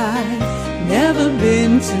 but I've never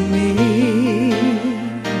been to me.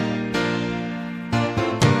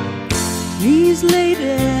 Please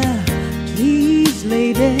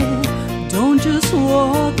lady, don't just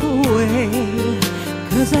walk away,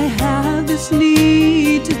 'cause I have this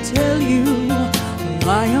need to tell you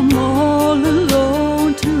why I'm all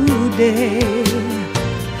alone today.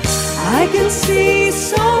 I can see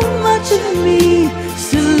so much of me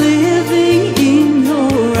still living in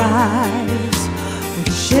your eyes.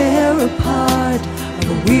 We share a part of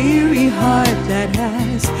a weary heart that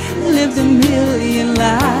has lived a million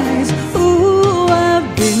lives. Ooh, I've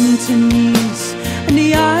been to Nice and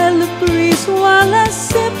the Isle of Greece while I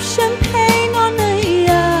sip champagne on a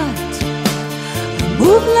yacht. I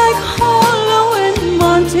move like Harlow in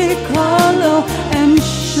Monte Carlo and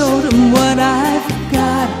show them what I've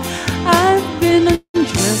got. I've been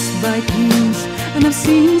undressed by kings and I've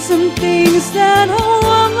seen some things that a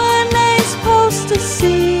woman ain't supposed to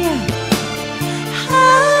see.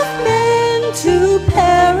 I've been to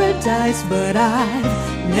paradise, but I've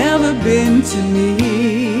never been to me.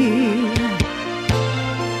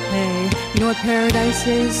 Hey, you know what paradise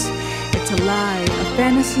is? It's a lie, a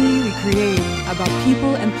fantasy we create about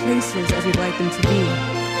people and places as we'd like them to be.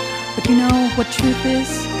 But you know what truth is?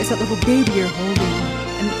 It's that little baby you're holding.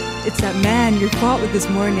 And it's that man you fought with this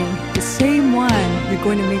morning, the same one you're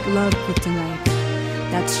going to make love with tonight.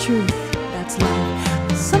 That's truth, that's love.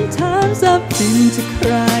 Sometimes I've been to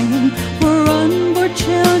crying for unborn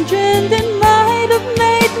children that might have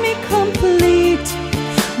made me complete.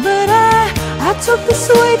 But I took the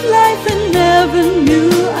sweet life and never knew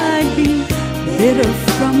I'd be bitter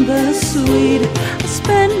from the sweet. I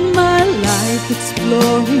spent my life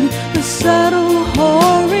exploring the subtle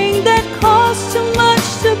whoring that costs too much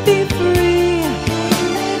to be free.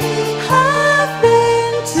 I've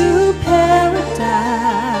been to paradise.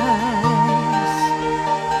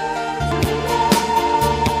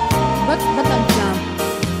 Ba't ang jump?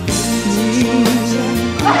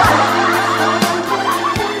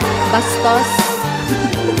 Bastos.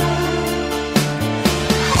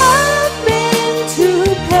 I've been to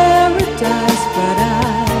paradise, but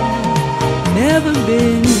I've never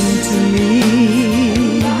been to me.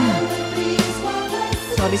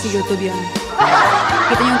 Sorry si YouTube yun.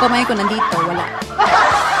 Kita yung kamay ko nandito, wala.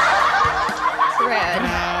 Red.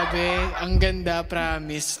 Grabe, ang ganda,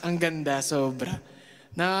 promise. Ang ganda, sobra.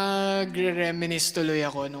 Nagre-reminisce tuloy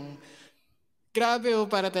ako nung... Grabe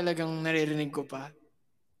para talagang naririnig ko pa.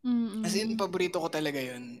 As in, paborito ko talaga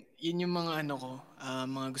yun. Yun yung mga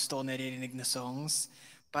mga gusto ko naririnig na songs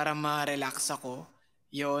para ma-relax ako.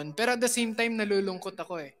 Yun. Pero at the same time, nalulungkot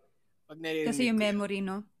ako eh. Pag naririnig Kasi yung ko memory, yun.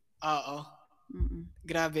 no? Oo.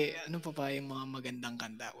 Grabe, ano pa yung mga magandang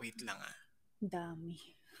kanta? Wait lang Dami.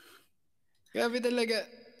 Grabe talaga.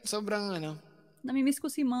 Sobrang Namimiss ko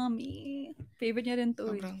si Mommy. Favorite niya rin to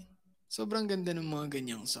Sobrang ganda ng mga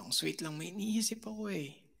ganyang songs. Wait lang, may iniisip ako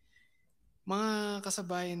eh. Mga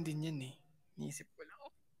kasabayan din yan eh. Iniisip ko lang.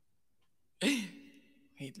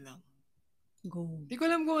 Wait lang. Go. Di ko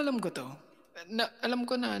alam kung alam ko to. Alam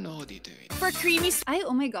ko na ako dito eh. For creamy... Ay,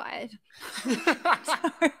 oh my God.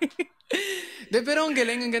 Sorry. Pero ang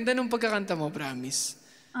galing, ang ganda ng pagkakanta mo, promise.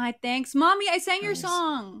 Ay, thanks. Mommy, I sang your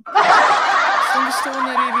song. Gusto ko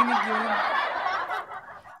naririnig yun.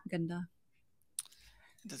 Ganda.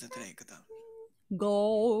 Try ko to. Go.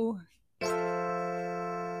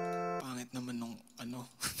 Pangit naman nung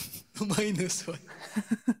minus one.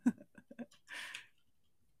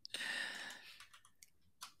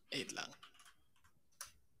 Wait lang.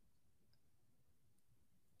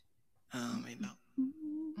 Wait lang.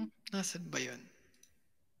 Nasaan ba yun?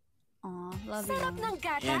 Aw, love Sarap you. ng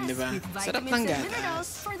gatas. Yan, diba? With Sarap vitamins ng and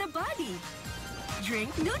minerals gatas. for the body.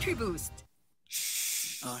 Drink NutriBoost.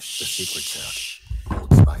 Oh, The secret sauce.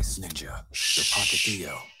 Spice Ninja. The Pocket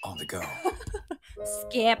Dio on the go.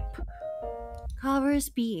 Skip. Covers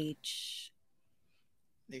PH.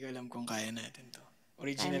 Hindi ko alam kung kaya natin to.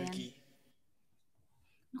 Original Kaya yan. key.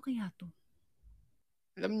 Ano kaya to?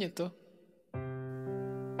 Alam niyo to?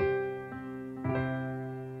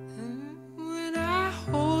 When I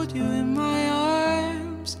hold you in my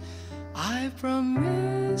arms, I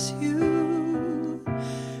promise you,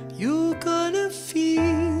 you're gonna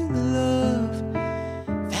feel love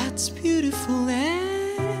that's beautiful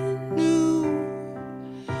and new.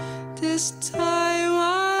 This time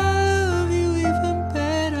I'll love you even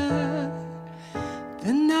better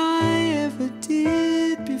than I ever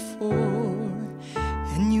did before,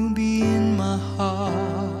 and you'll be in my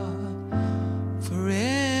heart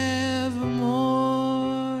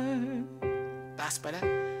forevermore. Taas pala.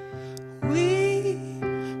 We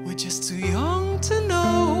were just too young to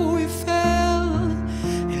know we fell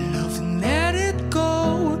in love and let it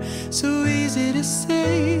go. So easy to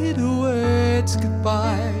say the words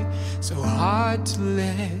goodbye, so hard to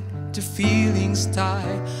let the feelings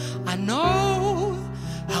die. I know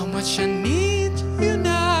how much I need you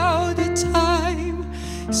now. The time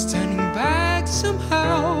is turning back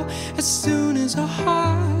somehow. As soon as our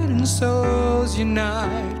heart and souls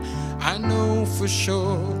unite, I know for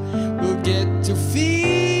sure we'll get to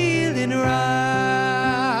feeling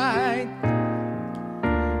right.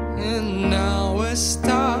 And now we're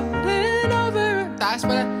starting over. Taas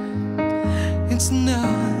pala. It's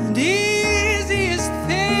not the easiest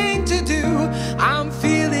thing to do. I'm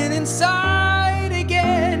feeling inside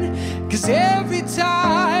again, 'cause every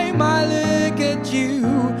time I look at you,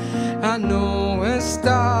 I know we're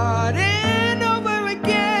starting over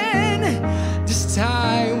again. This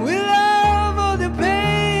time we'll love all the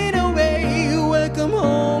pain away. Welcome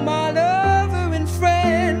home, my lover and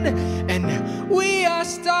friend, and we are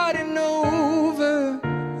starting over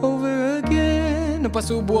again.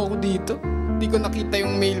 Napasubo ako dito. Hindi ko nakita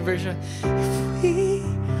yung male version. If we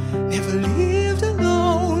never lived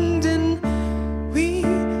alone, then we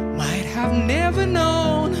might have never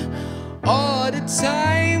known all the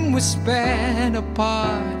time we spent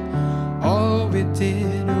apart. All we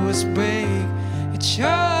did was break each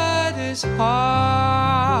other's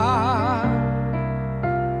heart.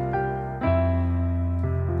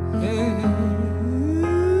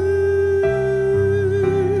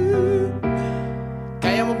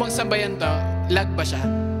 Kaya mo bang sabayan to? Lag ba siya?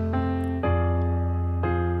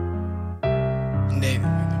 Hindi.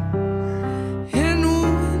 And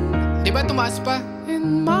when Di ba tumaas pa?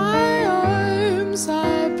 in my arms,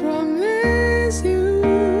 I promise you,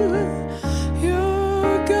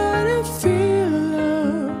 you're gonna feel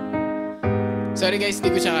love. Sorry guys, di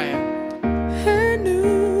ko siya kaya. And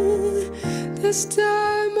new, this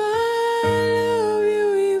time I love you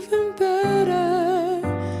even better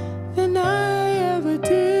than I ever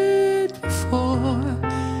did before,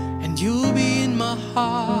 and you'll be in my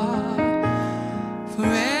heart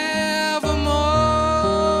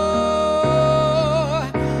forevermore.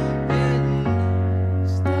 And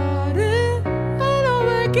starting all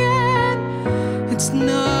over again, it's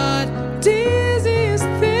not the easiest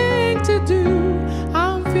thing to do.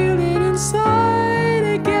 I'm feeling inside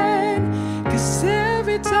again, 'cause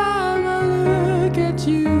every time I look at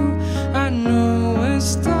you, I know we're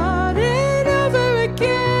starting over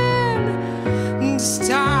again. This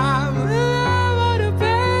time we'll have all the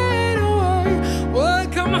pain away.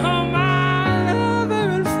 Welcome home, my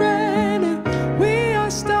lover and friend. We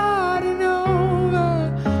are starting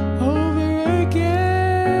over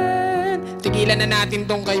again. Tigilan na natin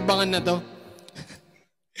tong kaibangan na to.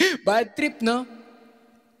 Bad trip, no?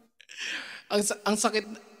 Ang sakit.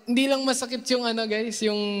 Hindi lang masakit yung ano, guys,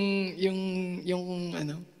 yung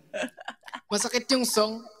ano. Masakit yung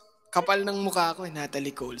song. Kapal ng mukha ko,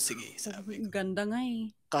 Natalie Cole. Sige, sabi ko. Ganda nga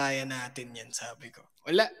eh. Kaya natin yan, sabi ko.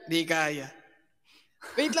 Wala, di kaya.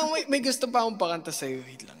 Wait lang, may gusto pa akong pakanta sa'yo.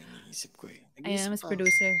 Wait lang, iniisip ko eh. Ayan, mas pa ako.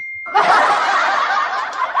 producer.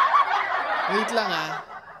 Wait lang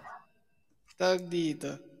Tawag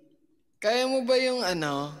dito. Kaya mo ba yung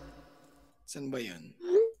ano? Saan ba yun?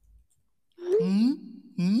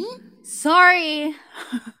 Sorry!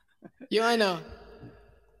 Yung ano?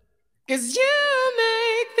 'Cause you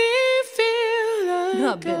make me feel like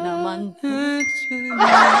Grabe naman.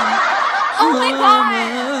 Oh my God!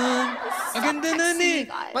 ang ganda na ni.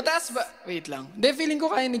 guys. Mataas ba? Wait lang. Hindi, feeling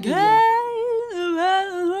ko kaya ni Gail.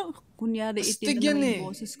 Kunyari, Astig itin yan naman eh.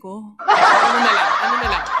 yung boses ko. Ano na lang?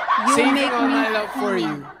 You Saving make all me my love for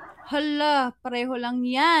you. Hala, pareho lang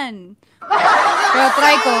yan. Pero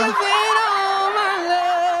try ko. Saving all my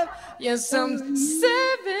love. Yes, I'm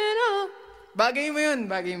saving all. Bagay mo yun,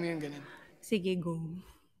 ganun. Sige, go.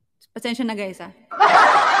 Pasensya na guys ah.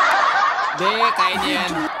 Hindi, kaya niya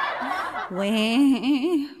yan.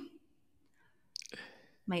 Weh.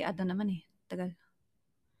 May ad na naman eh. Tagal.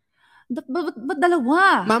 Ba't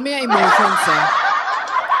dalawa? Mamaya emotions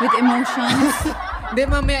With emotions? Hindi,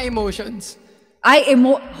 mamaya emotions. Ay,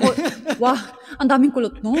 Wah, ang daming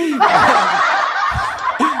kulot nun.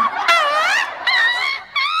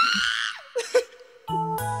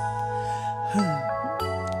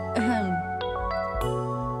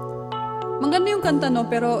 Maganda yung kanta, no?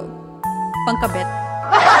 Pero, pangkabet.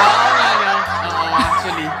 Oo nga, no? Oo,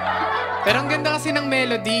 actually. Pero ang ganda kasi ng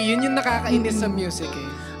melody. Yun yung nakakainis sa music, eh.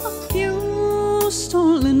 A few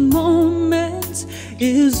stolen moments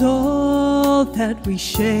is all that we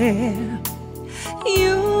share.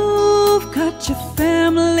 You've got your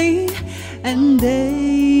family and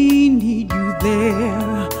they need you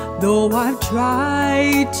there. Though I've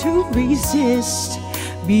tried to resist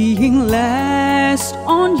being last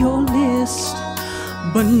on your list,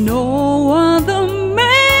 but no other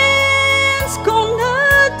man's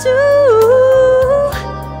gonna do.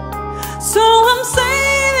 So I'm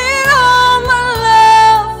saving all my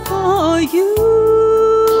love for you.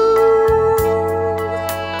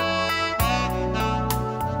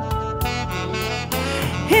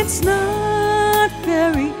 It's not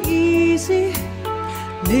very easy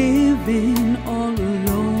living all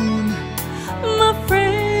alone. My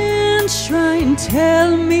friends try and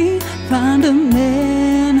tell me find a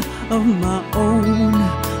man of my own,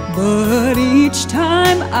 but each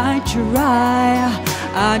time I try,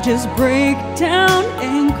 I just break down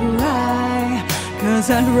and cry,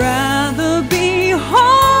 'cause I'd rather be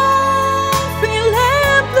home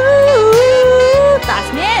feeling blue.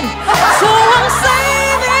 Tasmin! So I'm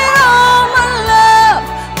saving all my love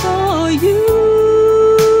for you.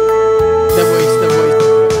 The voice.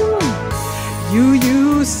 You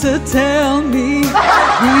used to tell me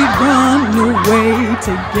we'd run away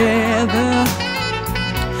together.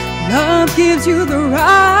 Love gives you the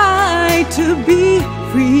right to be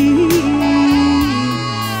free.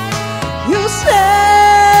 You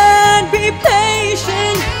said be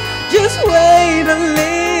patient, just wait a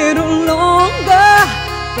little longer,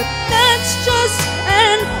 but that's just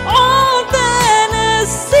an old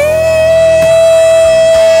fantasy.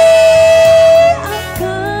 I've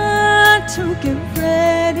got to get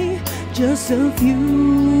ready, just a few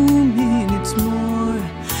minutes more.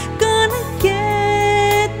 Gonna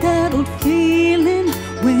get that old feeling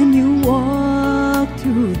when you walk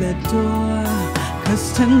through that door.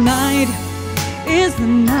 'Cause tonight is the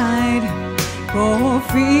night for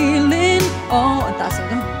feeling. Oh, ang taas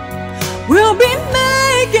ito. We'll be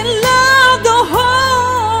making love the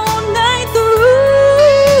whole night through.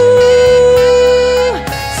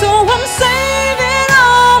 So I'm saving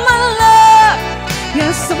all my love.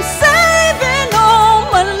 Yes, I'm saving all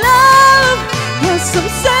my love. Yes, I'm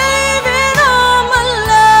saving all my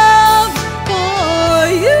love for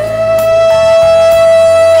you.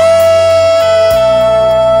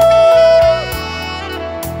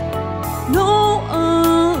 No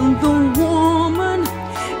other woman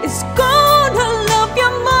is gonna love you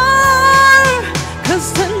more.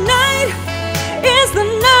 'Cause tonight is the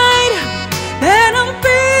night that I'm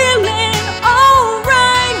feeling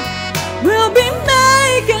alright. We'll be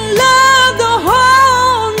making love the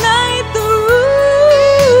whole night through.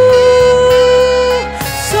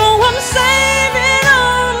 So I'm saving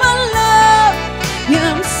all my love.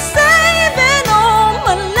 Yeah, I'm saving all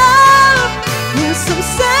my love. Yes, I'm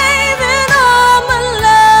saving all my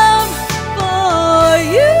love for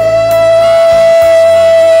you.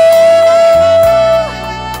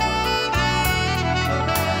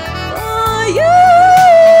 For you.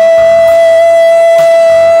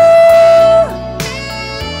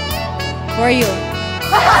 For you.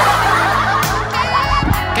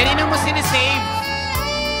 Kanino mo sinisave?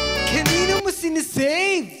 Kanino mo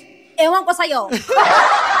sinisave? Ewan ko sa'yo.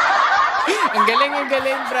 Ang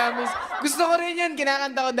galing, promise. Gusto ko rin yan.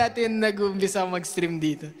 Kinakanta ko dati yung nag-umpisa ako mag-stream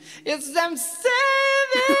dito. Yes, I'm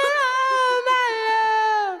saving all my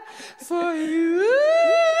love for you.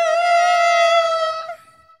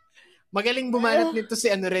 Magaling bumanat nito si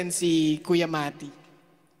si Kuya Mati.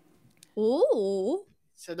 Oo.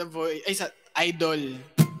 Sa The Voice, ay sa Idol.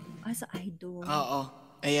 Sa idol. Oo.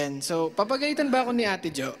 Ayan. So, papagalitan ba ako ni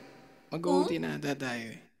Ate Jo? Mag-OT na tayo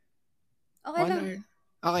eh. Okay lang.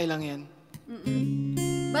 Okay lang yan.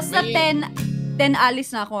 Basta 10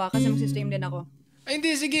 alis na ako kasi mag-stream din ako. Ay,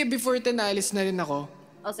 hindi. Sige, before 10 alis na rin ako.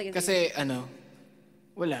 Oh, sige. Kasi,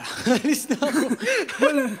 wala. Alis na ako.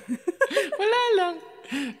 Wala lang.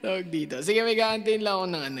 Tawag dito. Sige, may gaantayin lang ako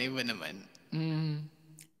ng iba naman.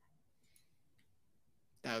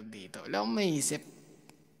 Tawag dito. Wala akong maisip.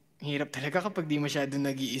 Hirap talaga kapag di masyado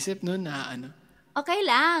nag-iisip, no? Na Okay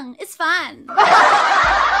lang. It's fun.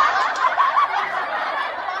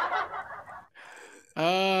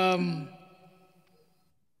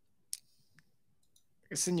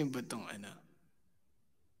 Gusto niyo ba itong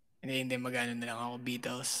Hindi, mag-ano na lang ako,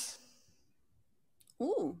 Beatles.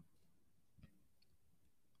 Ooh.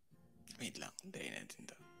 Wait lang, hintayin natin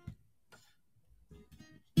to.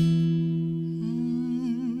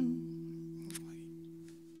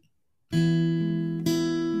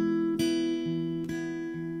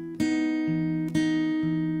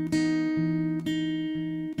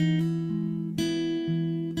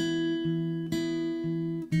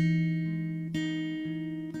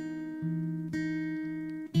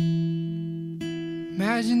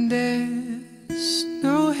 Imagine there's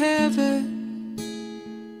no heaven.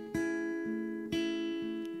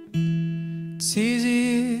 It's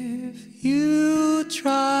easy if you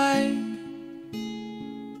try.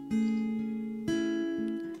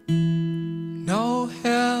 No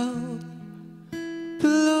hell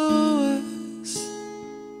below us.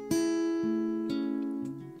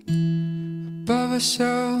 Above us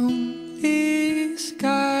only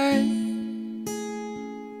sky.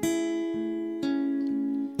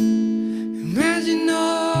 Imagine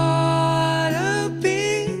all the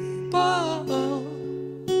people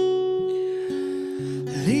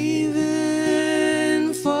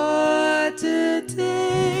leaving for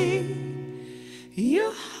today.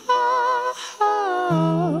 Your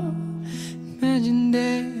heart. Imagine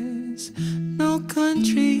there's no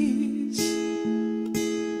countries.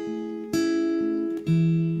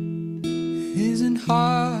 Isn't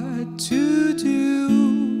hard to do.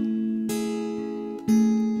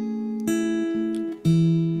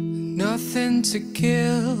 Nothing to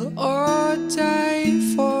kill or die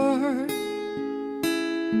for.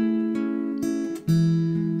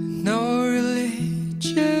 No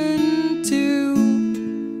religion too.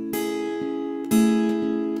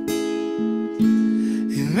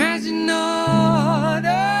 Imagine all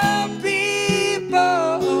the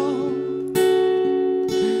people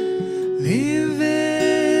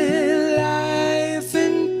living life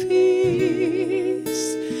in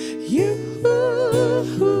peace.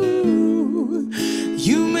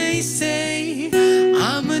 You may say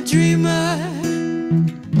I'm a dreamer,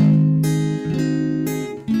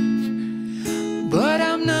 but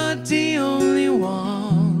I'm not the only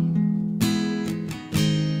one.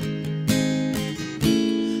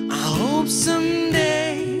 I hope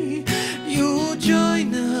someday you'll join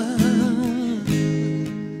us,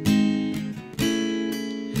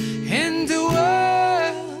 and the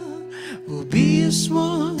world will be as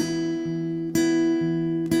one.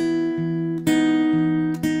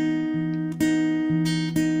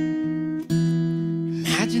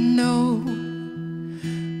 Imagine no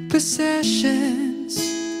possessions.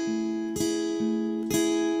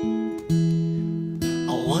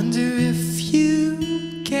 I wonder if you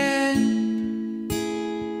can.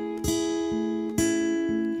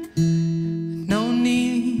 No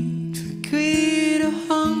need for greed or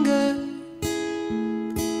hunger.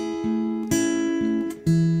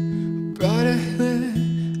 Brotherhood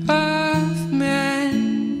of man.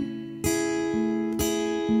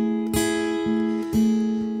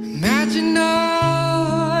 Imagine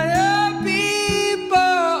all the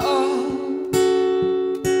people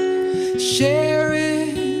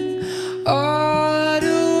sharing all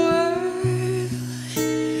the world.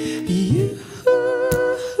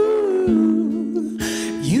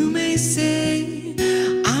 You may say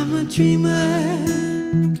I'm a dreamer,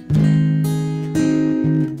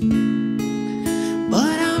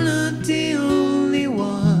 but I'm not the only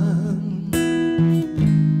one.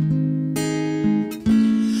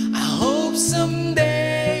 I hope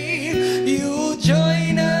someday you'll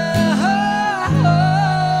join us,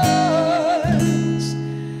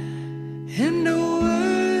 and the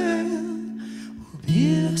world will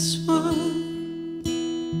be as one.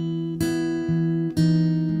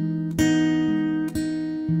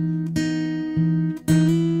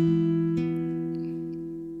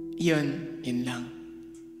 Yun lang.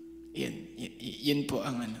 Yun po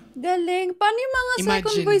ang Galing. Paano yung mga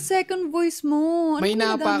Imagine. second voice mo? Ano May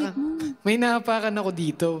ginagamit naapakan, mo? may naapakan ako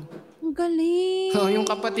dito. Ang galing. Oh, yung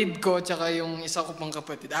kapatid ko, tsaka yung isa ko pang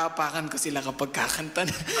kapatid, aapakan ko sila kapag kakanta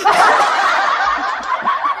na.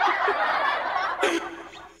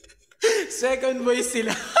 Second voice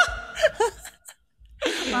sila.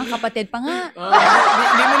 Mga kapatid pa nga.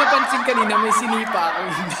 Hindi mo napansin kanina, may sinipa ako.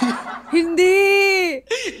 Hindi!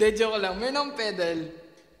 Hindi, joke lang. May nang pedal.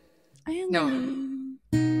 Ay, ang No. galing.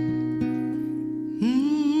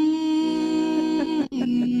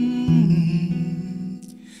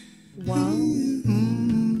 Wow.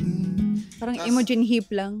 Parang Imogen Heap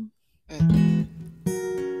lang.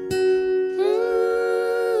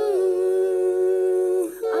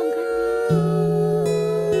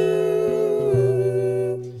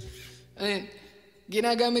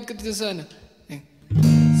 ginagamit ko dito sa ano.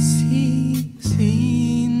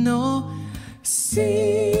 Sino?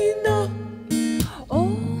 Sino? Oh,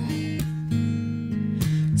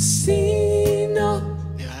 Sino?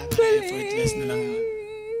 Diba? Parang effortless na lang.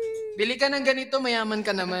 Bili ka ng ganito, mayaman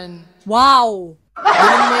ka naman. wow!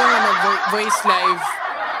 Bilhin mo yung voice live.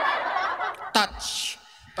 Touch.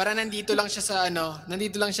 Para nandito lang siya sa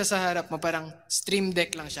nandito lang siya sa harap mo. Parang stream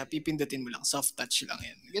deck lang siya. Pipindutin mo lang. Soft touch lang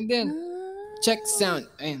yan. Ganda yan. Check sound.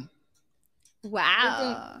 Ayun.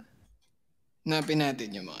 Wow! Napin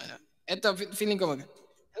natin yung mga Ito, feeling ko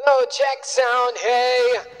hello, check sound,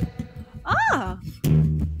 hey! Ah!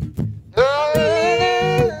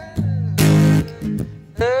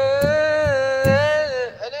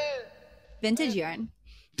 Vintage yarn.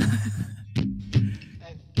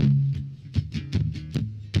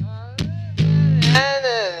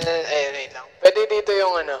 Wait lang. Pwede dito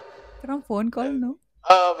yung Parang phone call, no?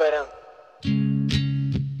 Parang.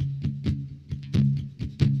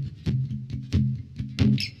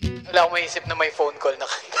 Wala akong maisip na may phone call na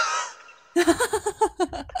kayo.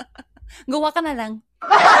 Gawa ka na lang.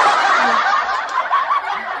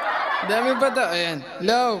 Dami pa to. Ayan.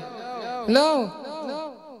 Hello. Hello.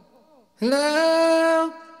 Hello.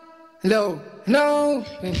 Hello. Hello.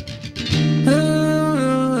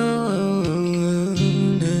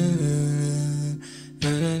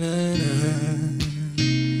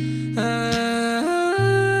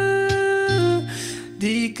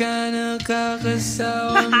 Di ka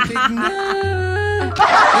nakakasawang tignan.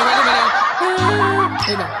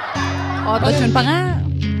 Auto-tune pa nga.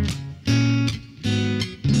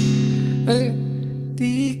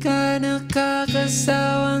 Di ka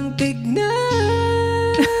nakakasawang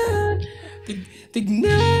tignan.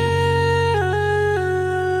 Tignan.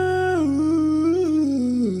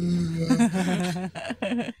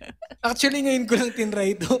 Actually, ngayon ko lang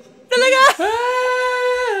tinry ito. Talaga?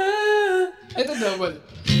 Ito double.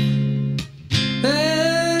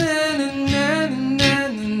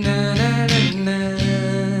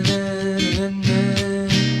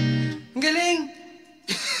 Galing!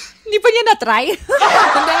 Hindi pa niya na-try?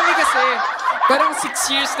 Ang dami kasi. Parang 6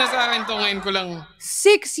 years na sa akin to. Ngayon ko lang.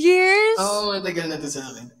 6 years? Oo, matagal na to sa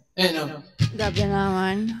akin. Ayun Gabi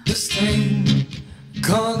naman. This thing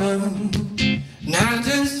called love. Now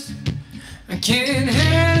I can't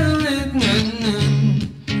handle it.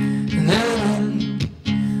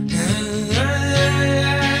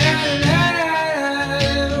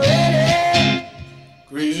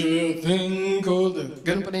 Crazy thing called love.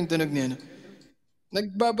 Ganun pala yung tunog niya.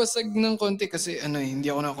 Nagbabasag ng konti kasi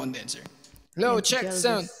hindi ako na-condenser. Hello, check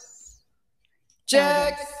sound.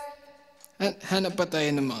 Check! Hanap pa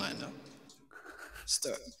tayo ng mga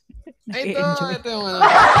Stop. Ay, ito yung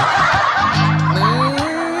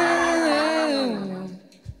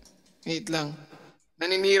Wait lang.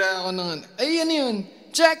 Naninira ako ng Ay, yan yun.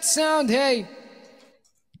 Check sound, hey!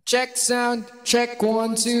 Check sound. Check,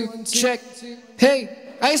 1, 2, check. Hey!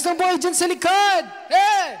 Ayos na boy dyan sa likod!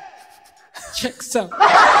 Hey! Check sound.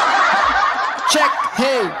 Check,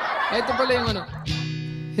 hey! Ito pala yung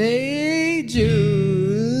Hey,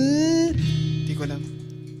 Jude. Di ko alam.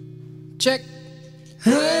 Check.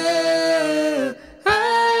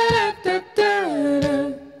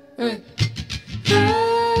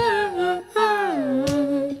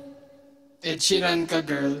 Ed Sheeran ka,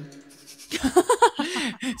 girl.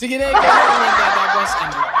 Sige na, ikaw na kumanta. Tapos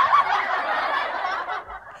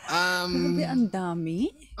Grabe, ang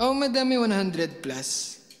dami. madami 100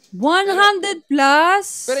 plus. 100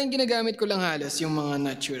 plus? Pero yung ginagamit ko lang halos, yung mga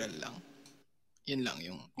natural lang. Yun lang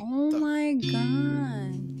yung... Oh my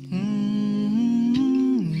God.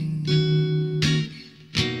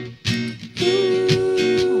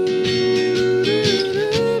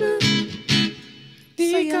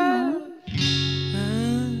 Saya, no?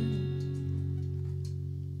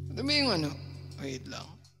 Ano ba yung Wait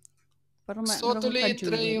lang. Parang So, tuloy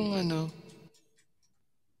try yung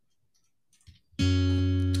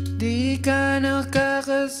Di ka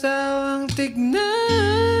nakakasawang tignan.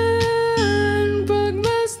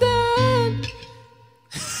 Pagmasdan.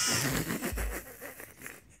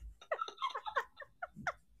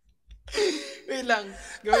 Wait lang.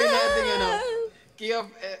 Gawin natin key of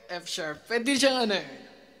F sharp. Pwede siyang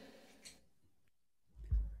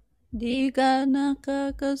Di ka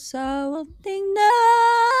nakakasawang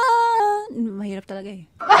tingnan. Mahirap talaga eh.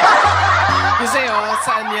 Kasi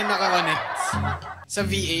saan yan nakakonect? Sa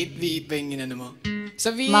V8? V8 ba yung ginano mo?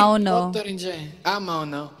 Sa V8, Mauno. auto rin siya eh.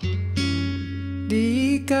 Mauno.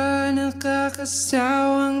 Di ka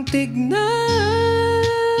nakakasawang tignan.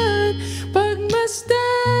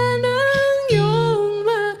 Pagmasdan ang iyong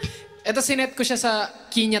Ito sinet ko siya sa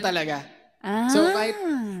key niya talaga. So kahit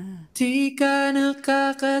di ka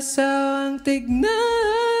nakakasawang tignan,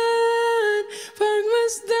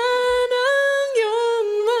 pagmasdan ang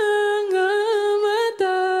iyong mga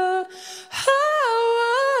mata.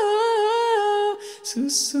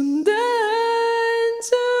 Susundan.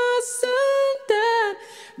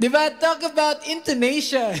 Diba? Talk about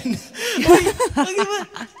intonation. Uy, diba?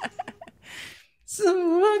 Sa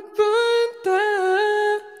magpunta.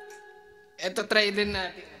 Eto, try din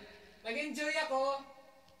natin. Nag-enjoy ako.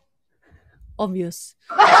 Obvious.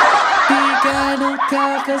 Di ka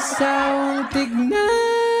nakakasawang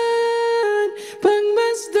tignan,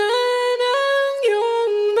 pagmasdan ang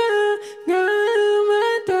iyong mga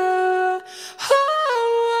mata.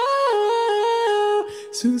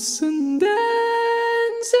 Susundan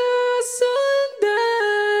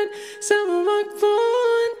sa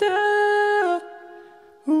magpunta.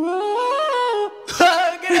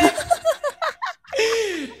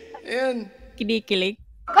 Ayun. Kinikilig.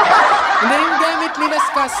 Hindi, yung gamit nila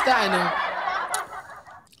Skasta,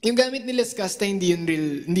 yung gamit nila Skasta, hindi yung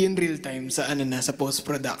real time sa sa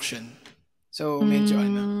post-production. So, medyo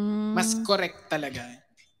mas correct talaga.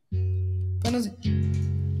 Ano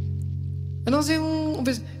yung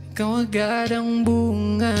ikaw agad ang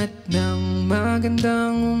bungat ng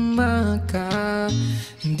magandang umaga.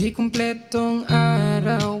 Hindi kumpletong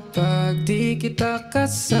araw pag di kita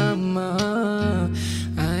kasama.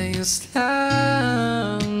 Ayos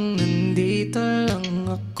lang, nandito lang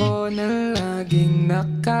ako na laging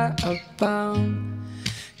nakaabang.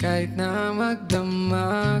 Kahit na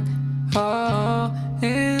magdamag,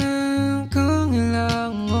 kung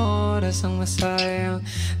ilang oras ang masayang,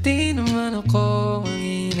 di naman ako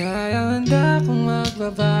manginayang. Handa kong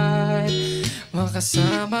magbabay,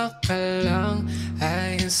 makasama ka lang.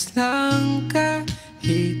 Ayos lang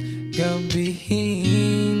kahit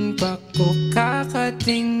gabihin pa ko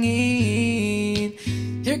kakatingin.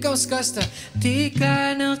 Here goes Costa. Di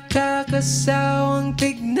ka nakakasawang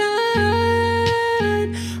tignan,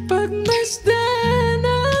 pagmasdan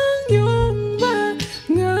ang iyong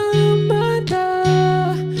mga mata.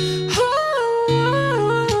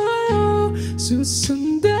 Susundan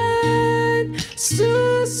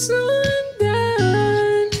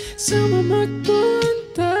sa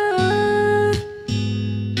magpunta.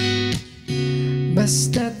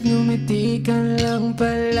 Basta't ngumiti ka lang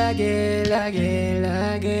palagi, lagi,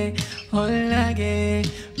 oh lagi.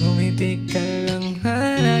 Ngumiti ka lang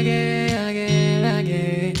palagi,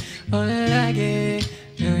 lagi, oh lagi.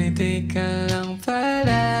 Ngumiti ka lang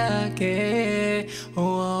palagi,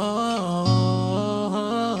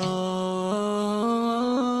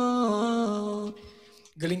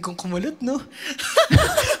 Galing kong kumalat, no?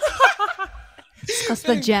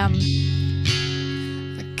 Kasta jam.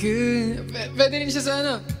 Pwede rin siya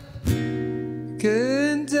sa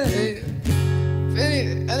Ganda.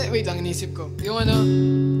 Wait lang, inisip ko. Yung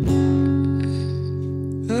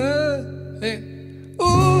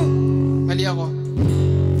mali ako.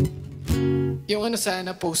 Yung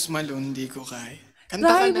sana Post Malone, di ko kaya. Kanta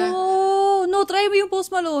Try ka na. mo! No, try mo yung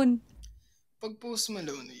Post Malone. Pag Post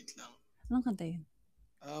Malone, wait lang. Anong kanta yun?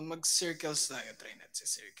 Mag-circles tayo. Try natin sa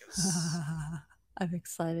circles. I'm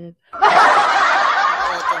excited.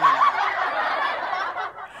 Ito na lang.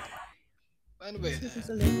 Paano ba yun?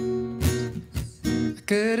 I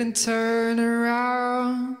couldn't turn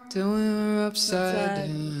around till we were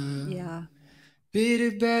upside down. Yeah. Be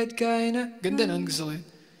the bad guy na. Ganda nun, gusto ko yun.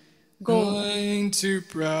 Go. Going too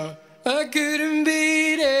proud. I couldn't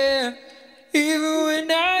be there even when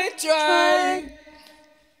I tried.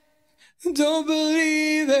 Don't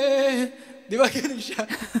believe it. Di ba ganun siya?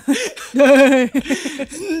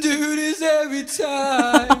 Do this every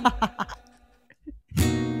time.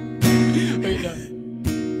 Wait lang.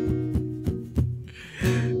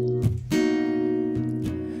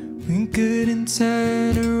 We couldn't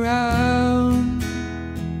turn around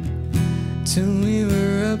till we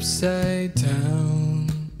were upside down.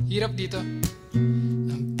 Hirap dito.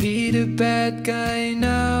 I'll be the bad guy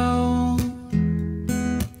now.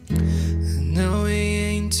 No, we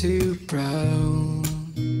ain't too proud.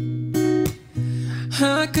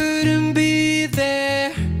 I couldn't be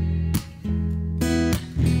there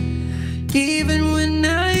even when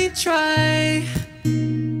I try.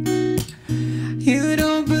 You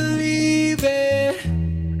don't believe it.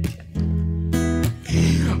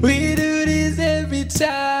 We do this every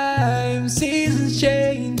time. Seasons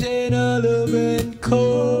change and all of it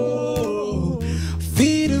cold.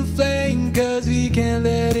 Feed the flame cause we can't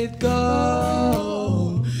let it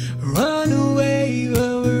go. Run away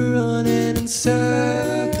when we're running in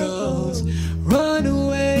circles. Run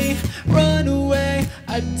away,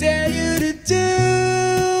 I dare you to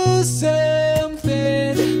do so.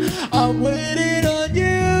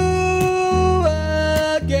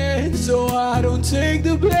 so I don't take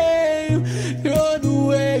the blame. Run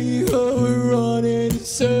away, oh, we're running in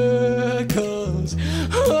circles.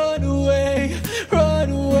 Run away, run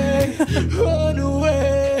away, run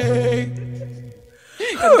away.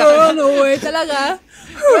 Run away talaga.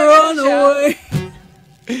 Run away.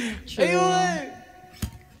 Ayun!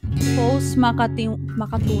 Post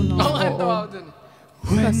Macatuno. Oo nga, tawa ako dun.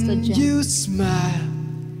 Basta When dyan. you smile,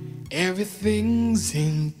 everything's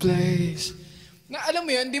in place. Na alam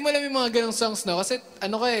mo yun, hindi mo alam yung mga ganong songs, no? Kasi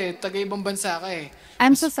ano ka eh, taga-ibang bansa ka eh.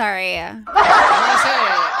 I'm so sorry. Kasi,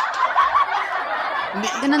 hindi,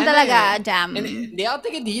 Ganun talaga, Jam. Hindi ako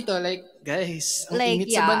taga dito. Like, guys, ang Like, init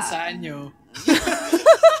sa yeah. bansa nyo.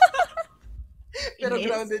 Pero Inis.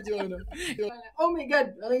 grounded yung ano. Oh my God,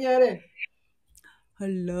 ano nangyari?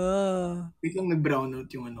 Hala. Biglang nag-brownout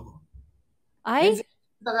yung ano ko. Ay?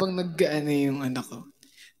 Pag nag-ano yung anak ko.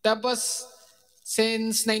 Tapos,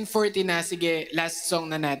 since 9:40 na, sige, last song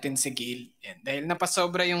na natin si Gail. Yan, dahil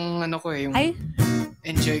napasobra yung ano ko eh, yung Ay?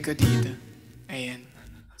 enjoy ko dito. Ayan.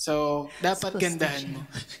 So, dapat gandahan mo.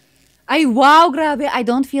 Ay, wow, grabe. I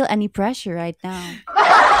don't feel any pressure right now.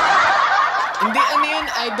 Hindi, ano yun?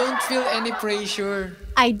 I don't feel any pressure.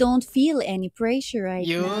 I don't feel any pressure right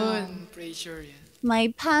now. Yun, pressure yan.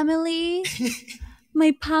 My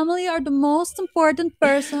family are the most important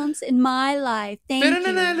persons in my life. Thank Pero you.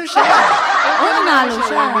 nanalo siya. nanalo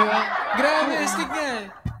siya. Di ba? Grabe, astig nga.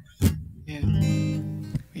 Yan.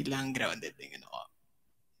 Wait lang, grounded din. Ano ko?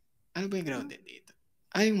 Ano ba yung grounded dito?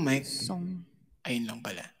 Ay, yung mic. Song. Ayun lang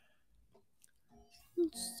pala.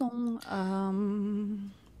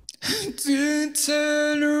 To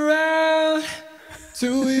turn around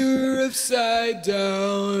till you're upside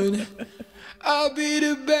down. I'll be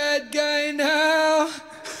the bad guy now.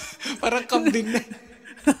 Parang kambing na.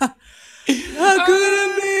 How could I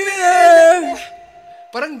be there?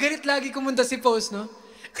 Parang galit lagi kumunta si Post, no?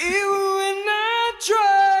 Even when I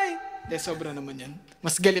try. De, sobra naman yan.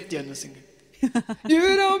 Mas galit yan. Mas galit. You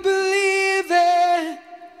don't believe it.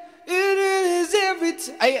 It is every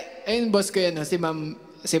time. Ay, ayun boss ko yan, no? Si Ma'am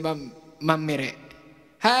Mire.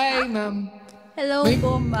 Hi, Ma'am. Hello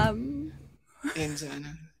po, ma'am. Yan sa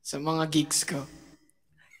ano. Sa mga gigs ko.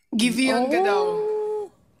 Giveon ka daw.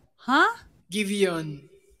 Ha? Giveon.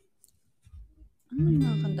 Ano yung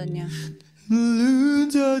mga kanta niya?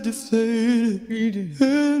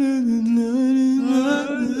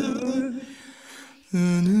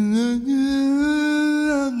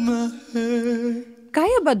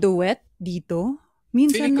 Kaya ba duet dito?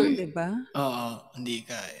 Minsan Feeling ko lang, eh. di ba? Oo, hindi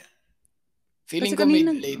kaya. Feeling Kasi ko may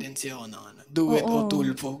kanina- latency ako ng ano. Duet Oo. o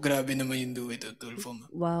tulfo. Grabe naman yung duet o tulfo mo.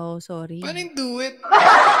 Wow, sorry. Paano yung duet?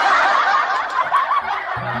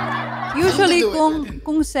 Usually, Ano duet natin?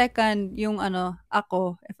 kung second, yung ano,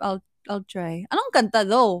 ako, if I'll try. Anong kanta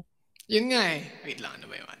though? Yun nga eh. Wait lang, ano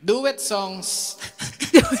ba yun? Duet songs.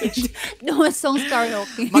 Duet songs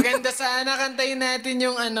karaoke. Maganda sana kantayin natin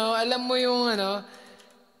yung ano. Alam mo yung ano.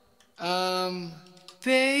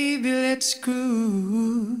 Baby, let's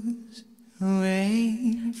cruise away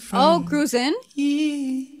from Oh, cruisin'?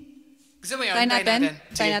 here. Gusto mo yun? Try natin?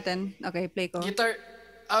 Sige. Try natin. Okay, play ko. Guitar.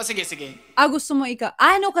 Oh, sige, sige. Gusto mo ikaw.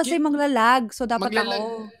 Ano kasi maglalag. So, dapat Maglalag. ako.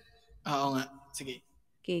 Oo nga. Sige.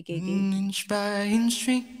 Okay. Inch by inch,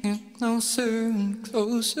 shrinking closer and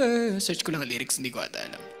closer. Search ko lang ang lyrics, hindi ko ata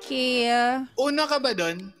alam. Okay. Una ka ba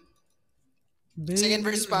doon? Second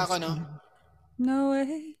verse pa ako, no? No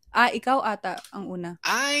way. Ikaw ata ang una.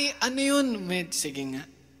 Ay, ano yun? Sige nga.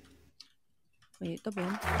 Wait, ito ba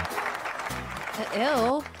yun?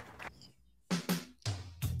 Ew.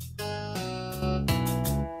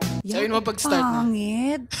 Sabihin mo pag-start na.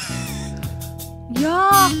 Pangit.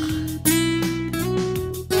 Yak!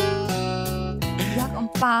 Yak, ang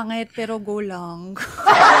pangit, pero go lang.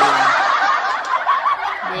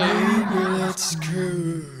 Baby, let's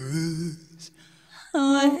cruise.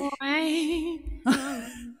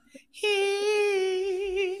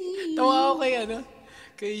 Tawa ako kay ano?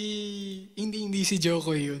 Kay... Hindi si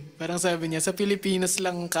Joko yun. Parang sabi niya, sa Pilipinas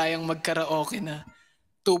lang kayang magkaraoke na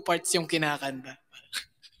 2 parts yung kinakanta.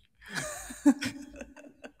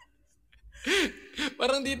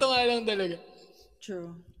 Parang dito nga lang talaga.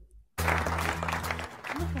 True.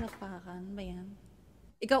 Ano palakpakan ba yan?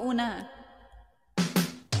 Ikaw una.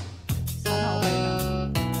 Sana okay lang.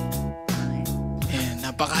 Pangit. Ayan,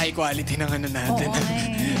 napaka-high quality ng ano natin. Oo,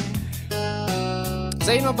 eh.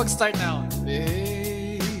 Sa'yo mo pag-start na ako.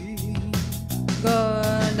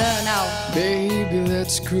 Good. Now. Baby,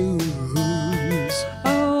 let's cruise.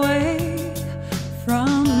 Away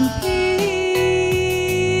from here.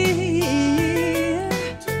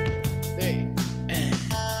 Hey.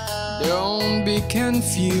 Don't be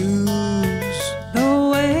confused. The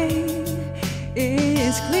way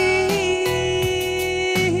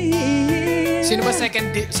Sino ba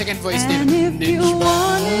second voice And nila? if you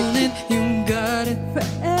want it You got it.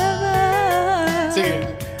 forever, Sige.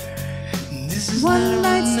 This is one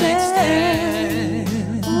not a night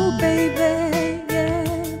stand. Oh baby, yeah.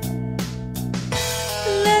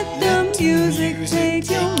 Let the music take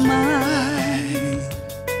your mind.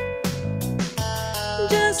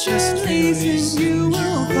 Just release and you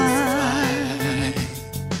will find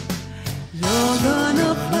you're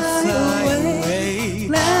gonna fly away.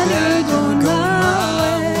 Glad you're going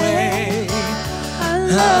my way. I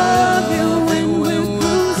love you when we're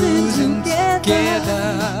cruising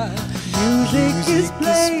together. Music is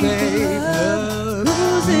played for love.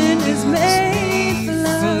 Cruising is made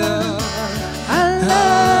for love. I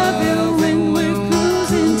love you when we're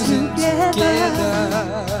cruising together.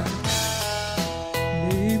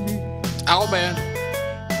 Ako ba yun?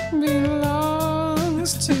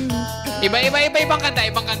 belongs to. Ibang kanta.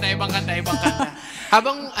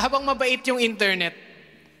 Habang mabait yung internet.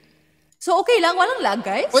 So, okay lang? Walang lag,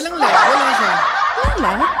 guys? Walang lag, wala siya. Walang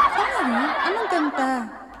lag? Anong kanta?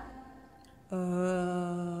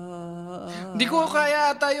 Hindi ko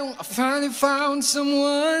kaya ata yung I finally found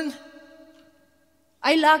someone.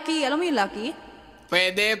 Ay, Lucky. Alam mo yung Lucky?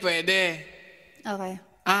 Pwede. Okay.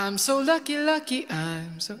 I'm so lucky,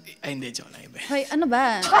 I'm so... Ay, hindi, joke lang iba. Hoy, ano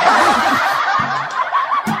ba?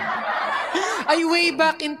 Ay, Way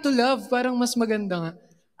Back into Love. Parang mas maganda nga.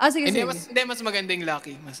 Sige. Hindi, mas maganda yung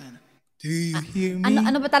Lucky. Mas ano. Do you hear me?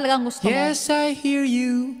 Ano ba talagang gusto mo? Yes, I hear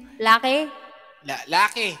you. Lucky?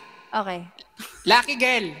 Lucky. Okay. Lucky,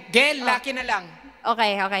 Gail. Gail, Lucky na lang.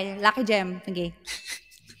 Okay. Lucky Gem. Sige.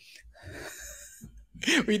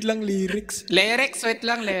 Wait lang, lyrics. Lyrics.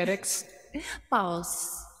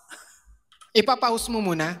 Pause. Ipapause mo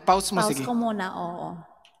muna. Pause mo, Pause sige. ko muna, oo.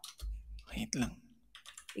 Wait lang.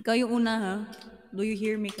 Ikaw yung una, ha? Do you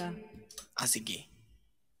hear me ka? Sige.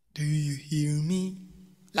 Do you hear me?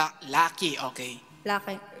 Lucky, okay.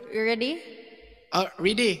 Lucky. You ready?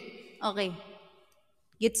 Ready? Okay.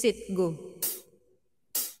 Get set, go.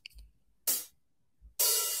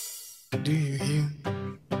 Do you hear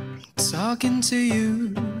me talking to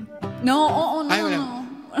you? No, no. Ay, wala.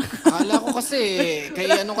 Kala ko kasi,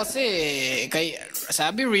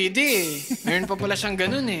 sabi ready. Meron pa pala siyang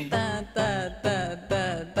ganun eh.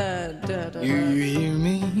 Do you hear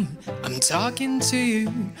me? I'm talking to you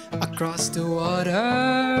across the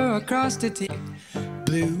water, across the deep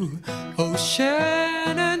blue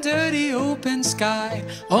ocean, under the open sky.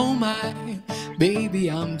 Oh my, baby,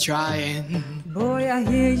 I'm trying. Boy, I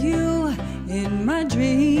hear you in my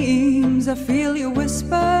dreams. I feel you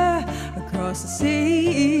whisper across the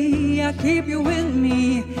sea. I keep you with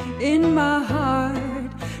me in my heart.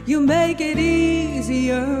 You make it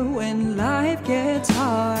easier when life gets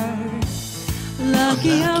hard.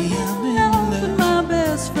 Lucky I'm in love with my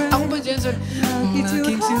best friend. Ako ba dyan? Sorry. Lucky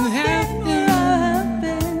to have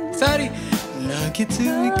been. Sorry. Lucky to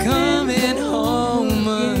be coming home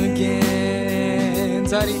again.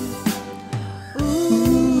 Sorry.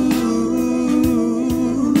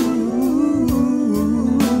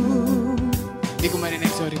 Hindi ko marinig,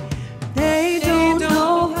 sorry. They don't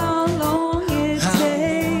know how long it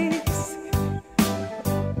takes.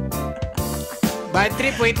 Bad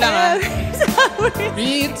trip, wait lang ha.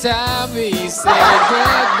 Every time we say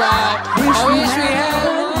goodbye, I wish we had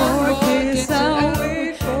more kiss.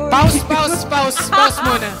 Pause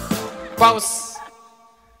muna. Pause.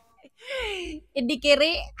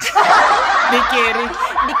 Dikiri.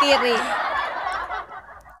 Dikiri.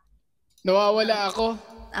 Nawawala ako.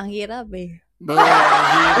 Ang hirap eh.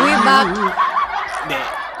 We back. Hindi.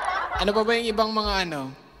 Ano pa ba yung ibang mga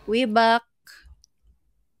ano? We back.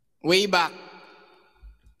 Way back.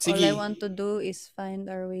 Sige. All I want to do is find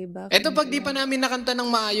our way back. Eto pag di pa namin nakanta ng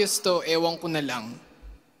maayos to, ewan ko na lang.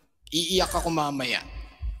 Iiyak ako mamaya.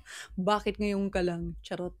 Bakit ngayon ka lang?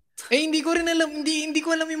 Charot. Hindi ko rin alam. Hindi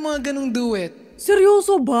ko alam yung mga ganong duet.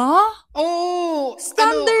 Seryoso ba? Oo.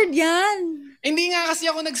 Standard yan. Hindi nga kasi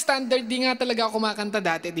ako nag-standard. Di nga talaga ako kumakanta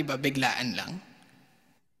dati, di ba? Biglaan lang.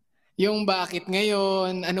 Yung bakit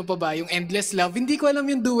ngayon, ano pa ba? Yung Endless Love. Hindi ko alam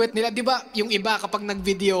yung duet nila. Di ba? Yung iba kapag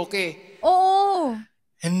nag-video ke. Oo.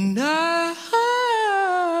 And I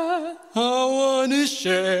wanna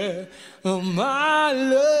share my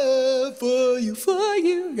love for you.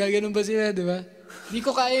 Gaganon ba sila, di ba? Hindi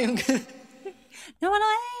ko kaya yung No one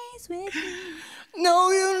is with me.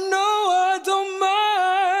 No, you know I don't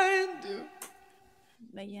mind.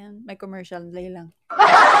 Ayan, may commercial. Lay lang.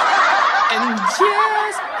 And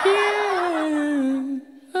just here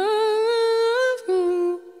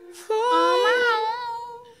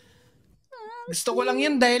Gusto ko lang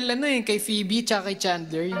yan dahil kay Phoebe tsaka kay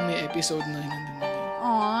Chandler, yung may episode na yun.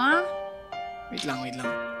 Aww. Wait lang.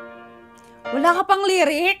 Wala ka pang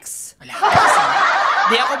lyrics? Wala ka kasi.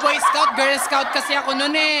 Di ako Boy Scout, Girl Scout kasi ako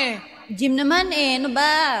nun eh. Gym naman ano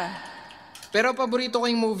ba? Pero paborito ko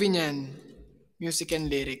yung movie niyan. Music and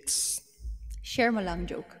lyrics. Share mo lang,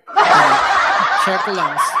 joke. Share ko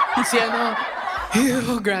lang. Si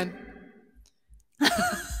Hugh Grant.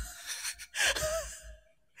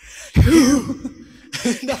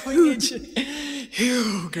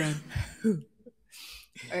 Hugh Grant.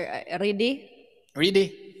 Ready?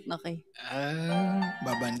 Ready? Okay.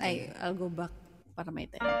 Babantay. Ay, I'll go back para may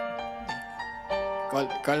time.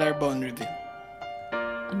 Collarbone ready.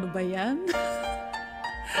 Ano ba yan?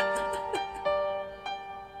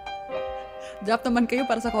 Drop naman kayo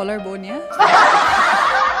para sa collarbone niya.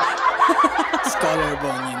 It's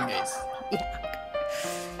collarbone yan, guys.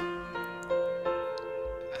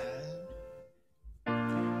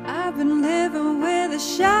 I've been living with a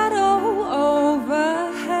shadow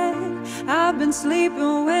overhead. I've been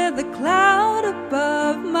sleeping with a cloud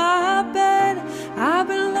above my bed. I've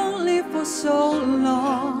been lonely for so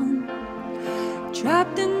long.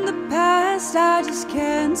 Trapped in the past, I just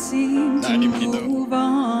can't seem to move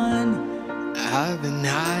on. I've been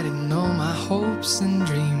hiding all my hopes and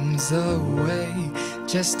dreams away,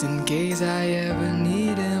 just in case I ever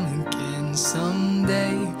need them again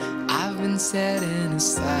someday. I've been setting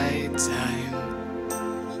aside time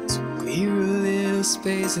to clear a little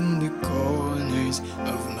space in the corners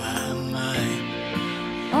of my mind.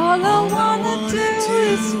 All I wanna do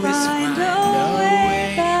is find a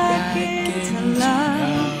way back into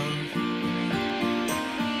love.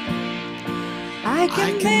 I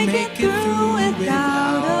can make it through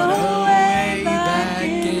without a way back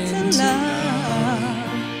into love.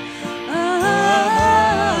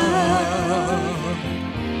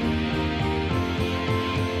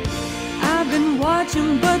 I've been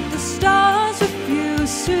watching, but the stars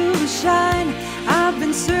refuse to shine. I've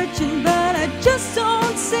been searching, but I just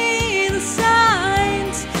don't see the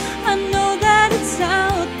signs. I know that it's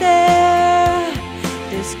out there.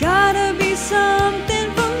 There's gotta be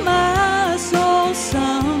something for my soul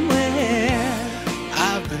somewhere.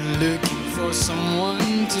 I've been looking for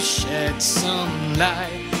someone to shed some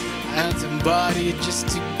light, and somebody just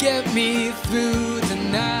to get me through the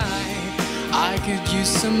night. I could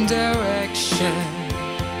use some direction,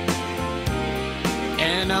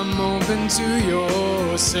 and I'm open to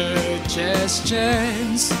your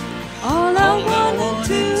suggestions. All I wanna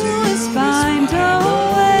do is find a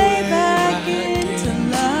way back into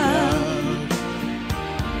love.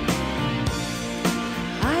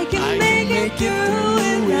 I can make it through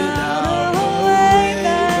without a way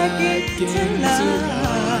back into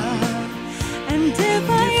love. And if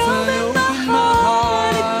I open my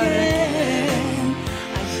heart again,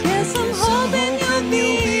 I guess I'm hoping you'll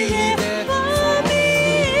be there for me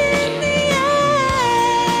in the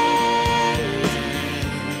end.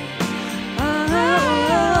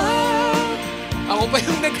 Ako pa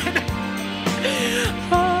yung naghanap.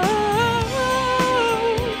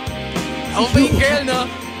 Ako pa yung girl, no?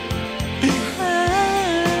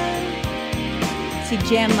 Si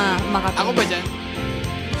Gemma Macatuno. Ako ba dyan?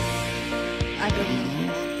 I don't know.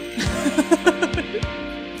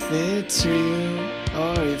 If it's real,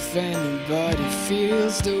 or if anybody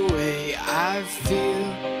feels the way I feel.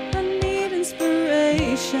 I need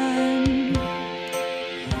inspiration,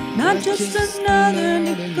 not just another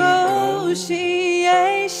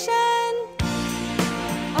negotiation.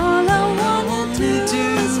 All I wanna do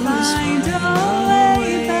is find a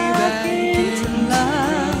way back into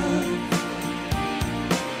love.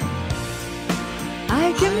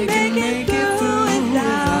 I can make it through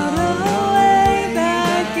without a way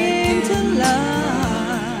back into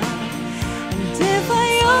love. And if I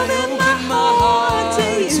open my heart to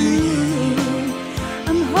you,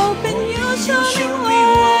 I'm hoping you'll show me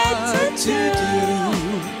what to do.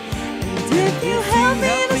 And if you help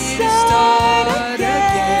me to start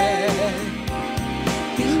again,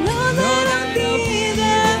 you know that I'll be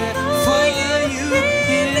there for you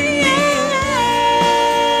in the end.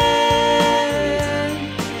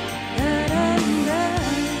 Da-da-da.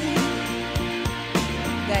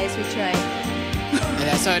 Guys, we tried.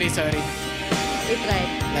 Wala, sorry. We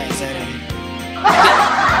tried. Wala, sorry.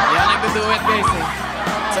 Hindi ako nagduduet, guys, eh.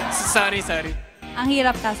 Sorry. Ang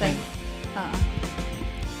hirap kasi.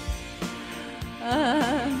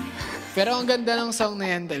 Pero ang ganda ng song na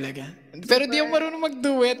yan talaga. Pero di ako marunong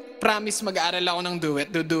mag-duet. Promise, mag-aaral ako ng duet.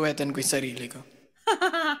 Duduetan ko yung sarili ko.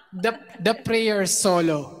 The prayer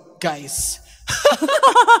solo, guys.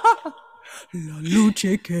 La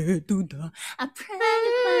luce che tu dà. I pray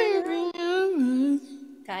to find.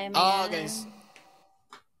 Kaya mo Oh, yan. guys.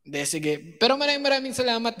 Hindi, sige. Pero maraming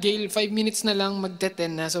salamat, Gail. 5 minutes na lang, magte-10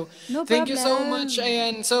 na. So, No thank you so problem. much.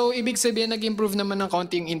 Ayan. So, ibig sabihin, nag-improve naman ng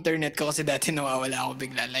konti yung internet ko kasi dati nawawala ako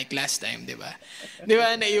bigla. Like last time, di ba? Di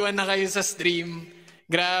ba, naiwan na kayo sa stream.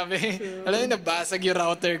 Grabe. Alam mo, nabasag yung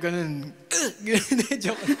router ko nun.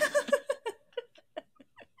 Joke.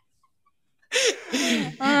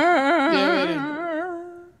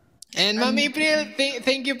 And Ma'am April,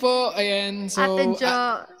 thank you po. Ayan, so... Ate Jo.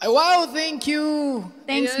 Wow, thank you!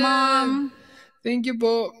 Thanks, Ayan. Mom. Thank you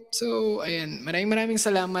po. So, ayan, maraming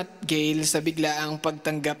salamat, Gail, sa biglaang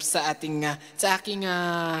pagtanggap sa ating sa aking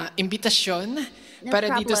imbitasyon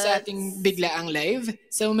para dito sa problems. ating biglaang live.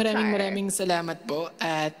 So, maraming salamat po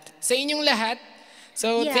at sa inyong lahat.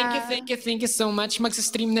 So, Yeah. thank you so much.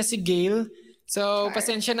 Magsa-stream na si Gail. So,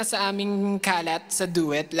 pasensya na sa aming kalat sa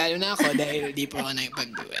duet, lalo na ako dahil di po ako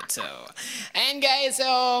nakipag-duet. So, and guys, so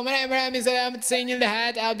maraming salamat sa inyo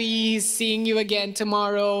lahat. I'll be seeing you again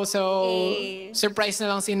tomorrow. So, surprise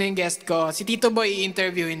na lang sino yung guest ko. Si Tito Boy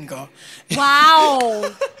i-interviewin ko. Wow!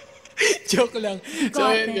 Joke lang. So,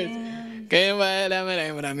 Got yun, guys. it. Kaya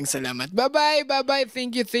maraming salamat. Bye-bye.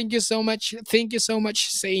 Thank you so much. Thank you so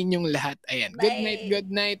much sa inyong lahat. Ayan. Good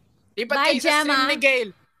night. Lipat Bye, kayo sa stream Gemma. ni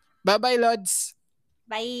Gail. Bye-bye, Lods.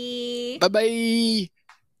 Bye! Bye-bye!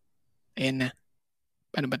 Ayan na.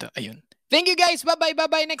 Paano ba to? Ayun. Thank you guys.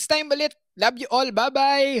 Bye-bye. Next time ulit. Love you all.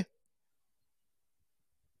 Bye-bye.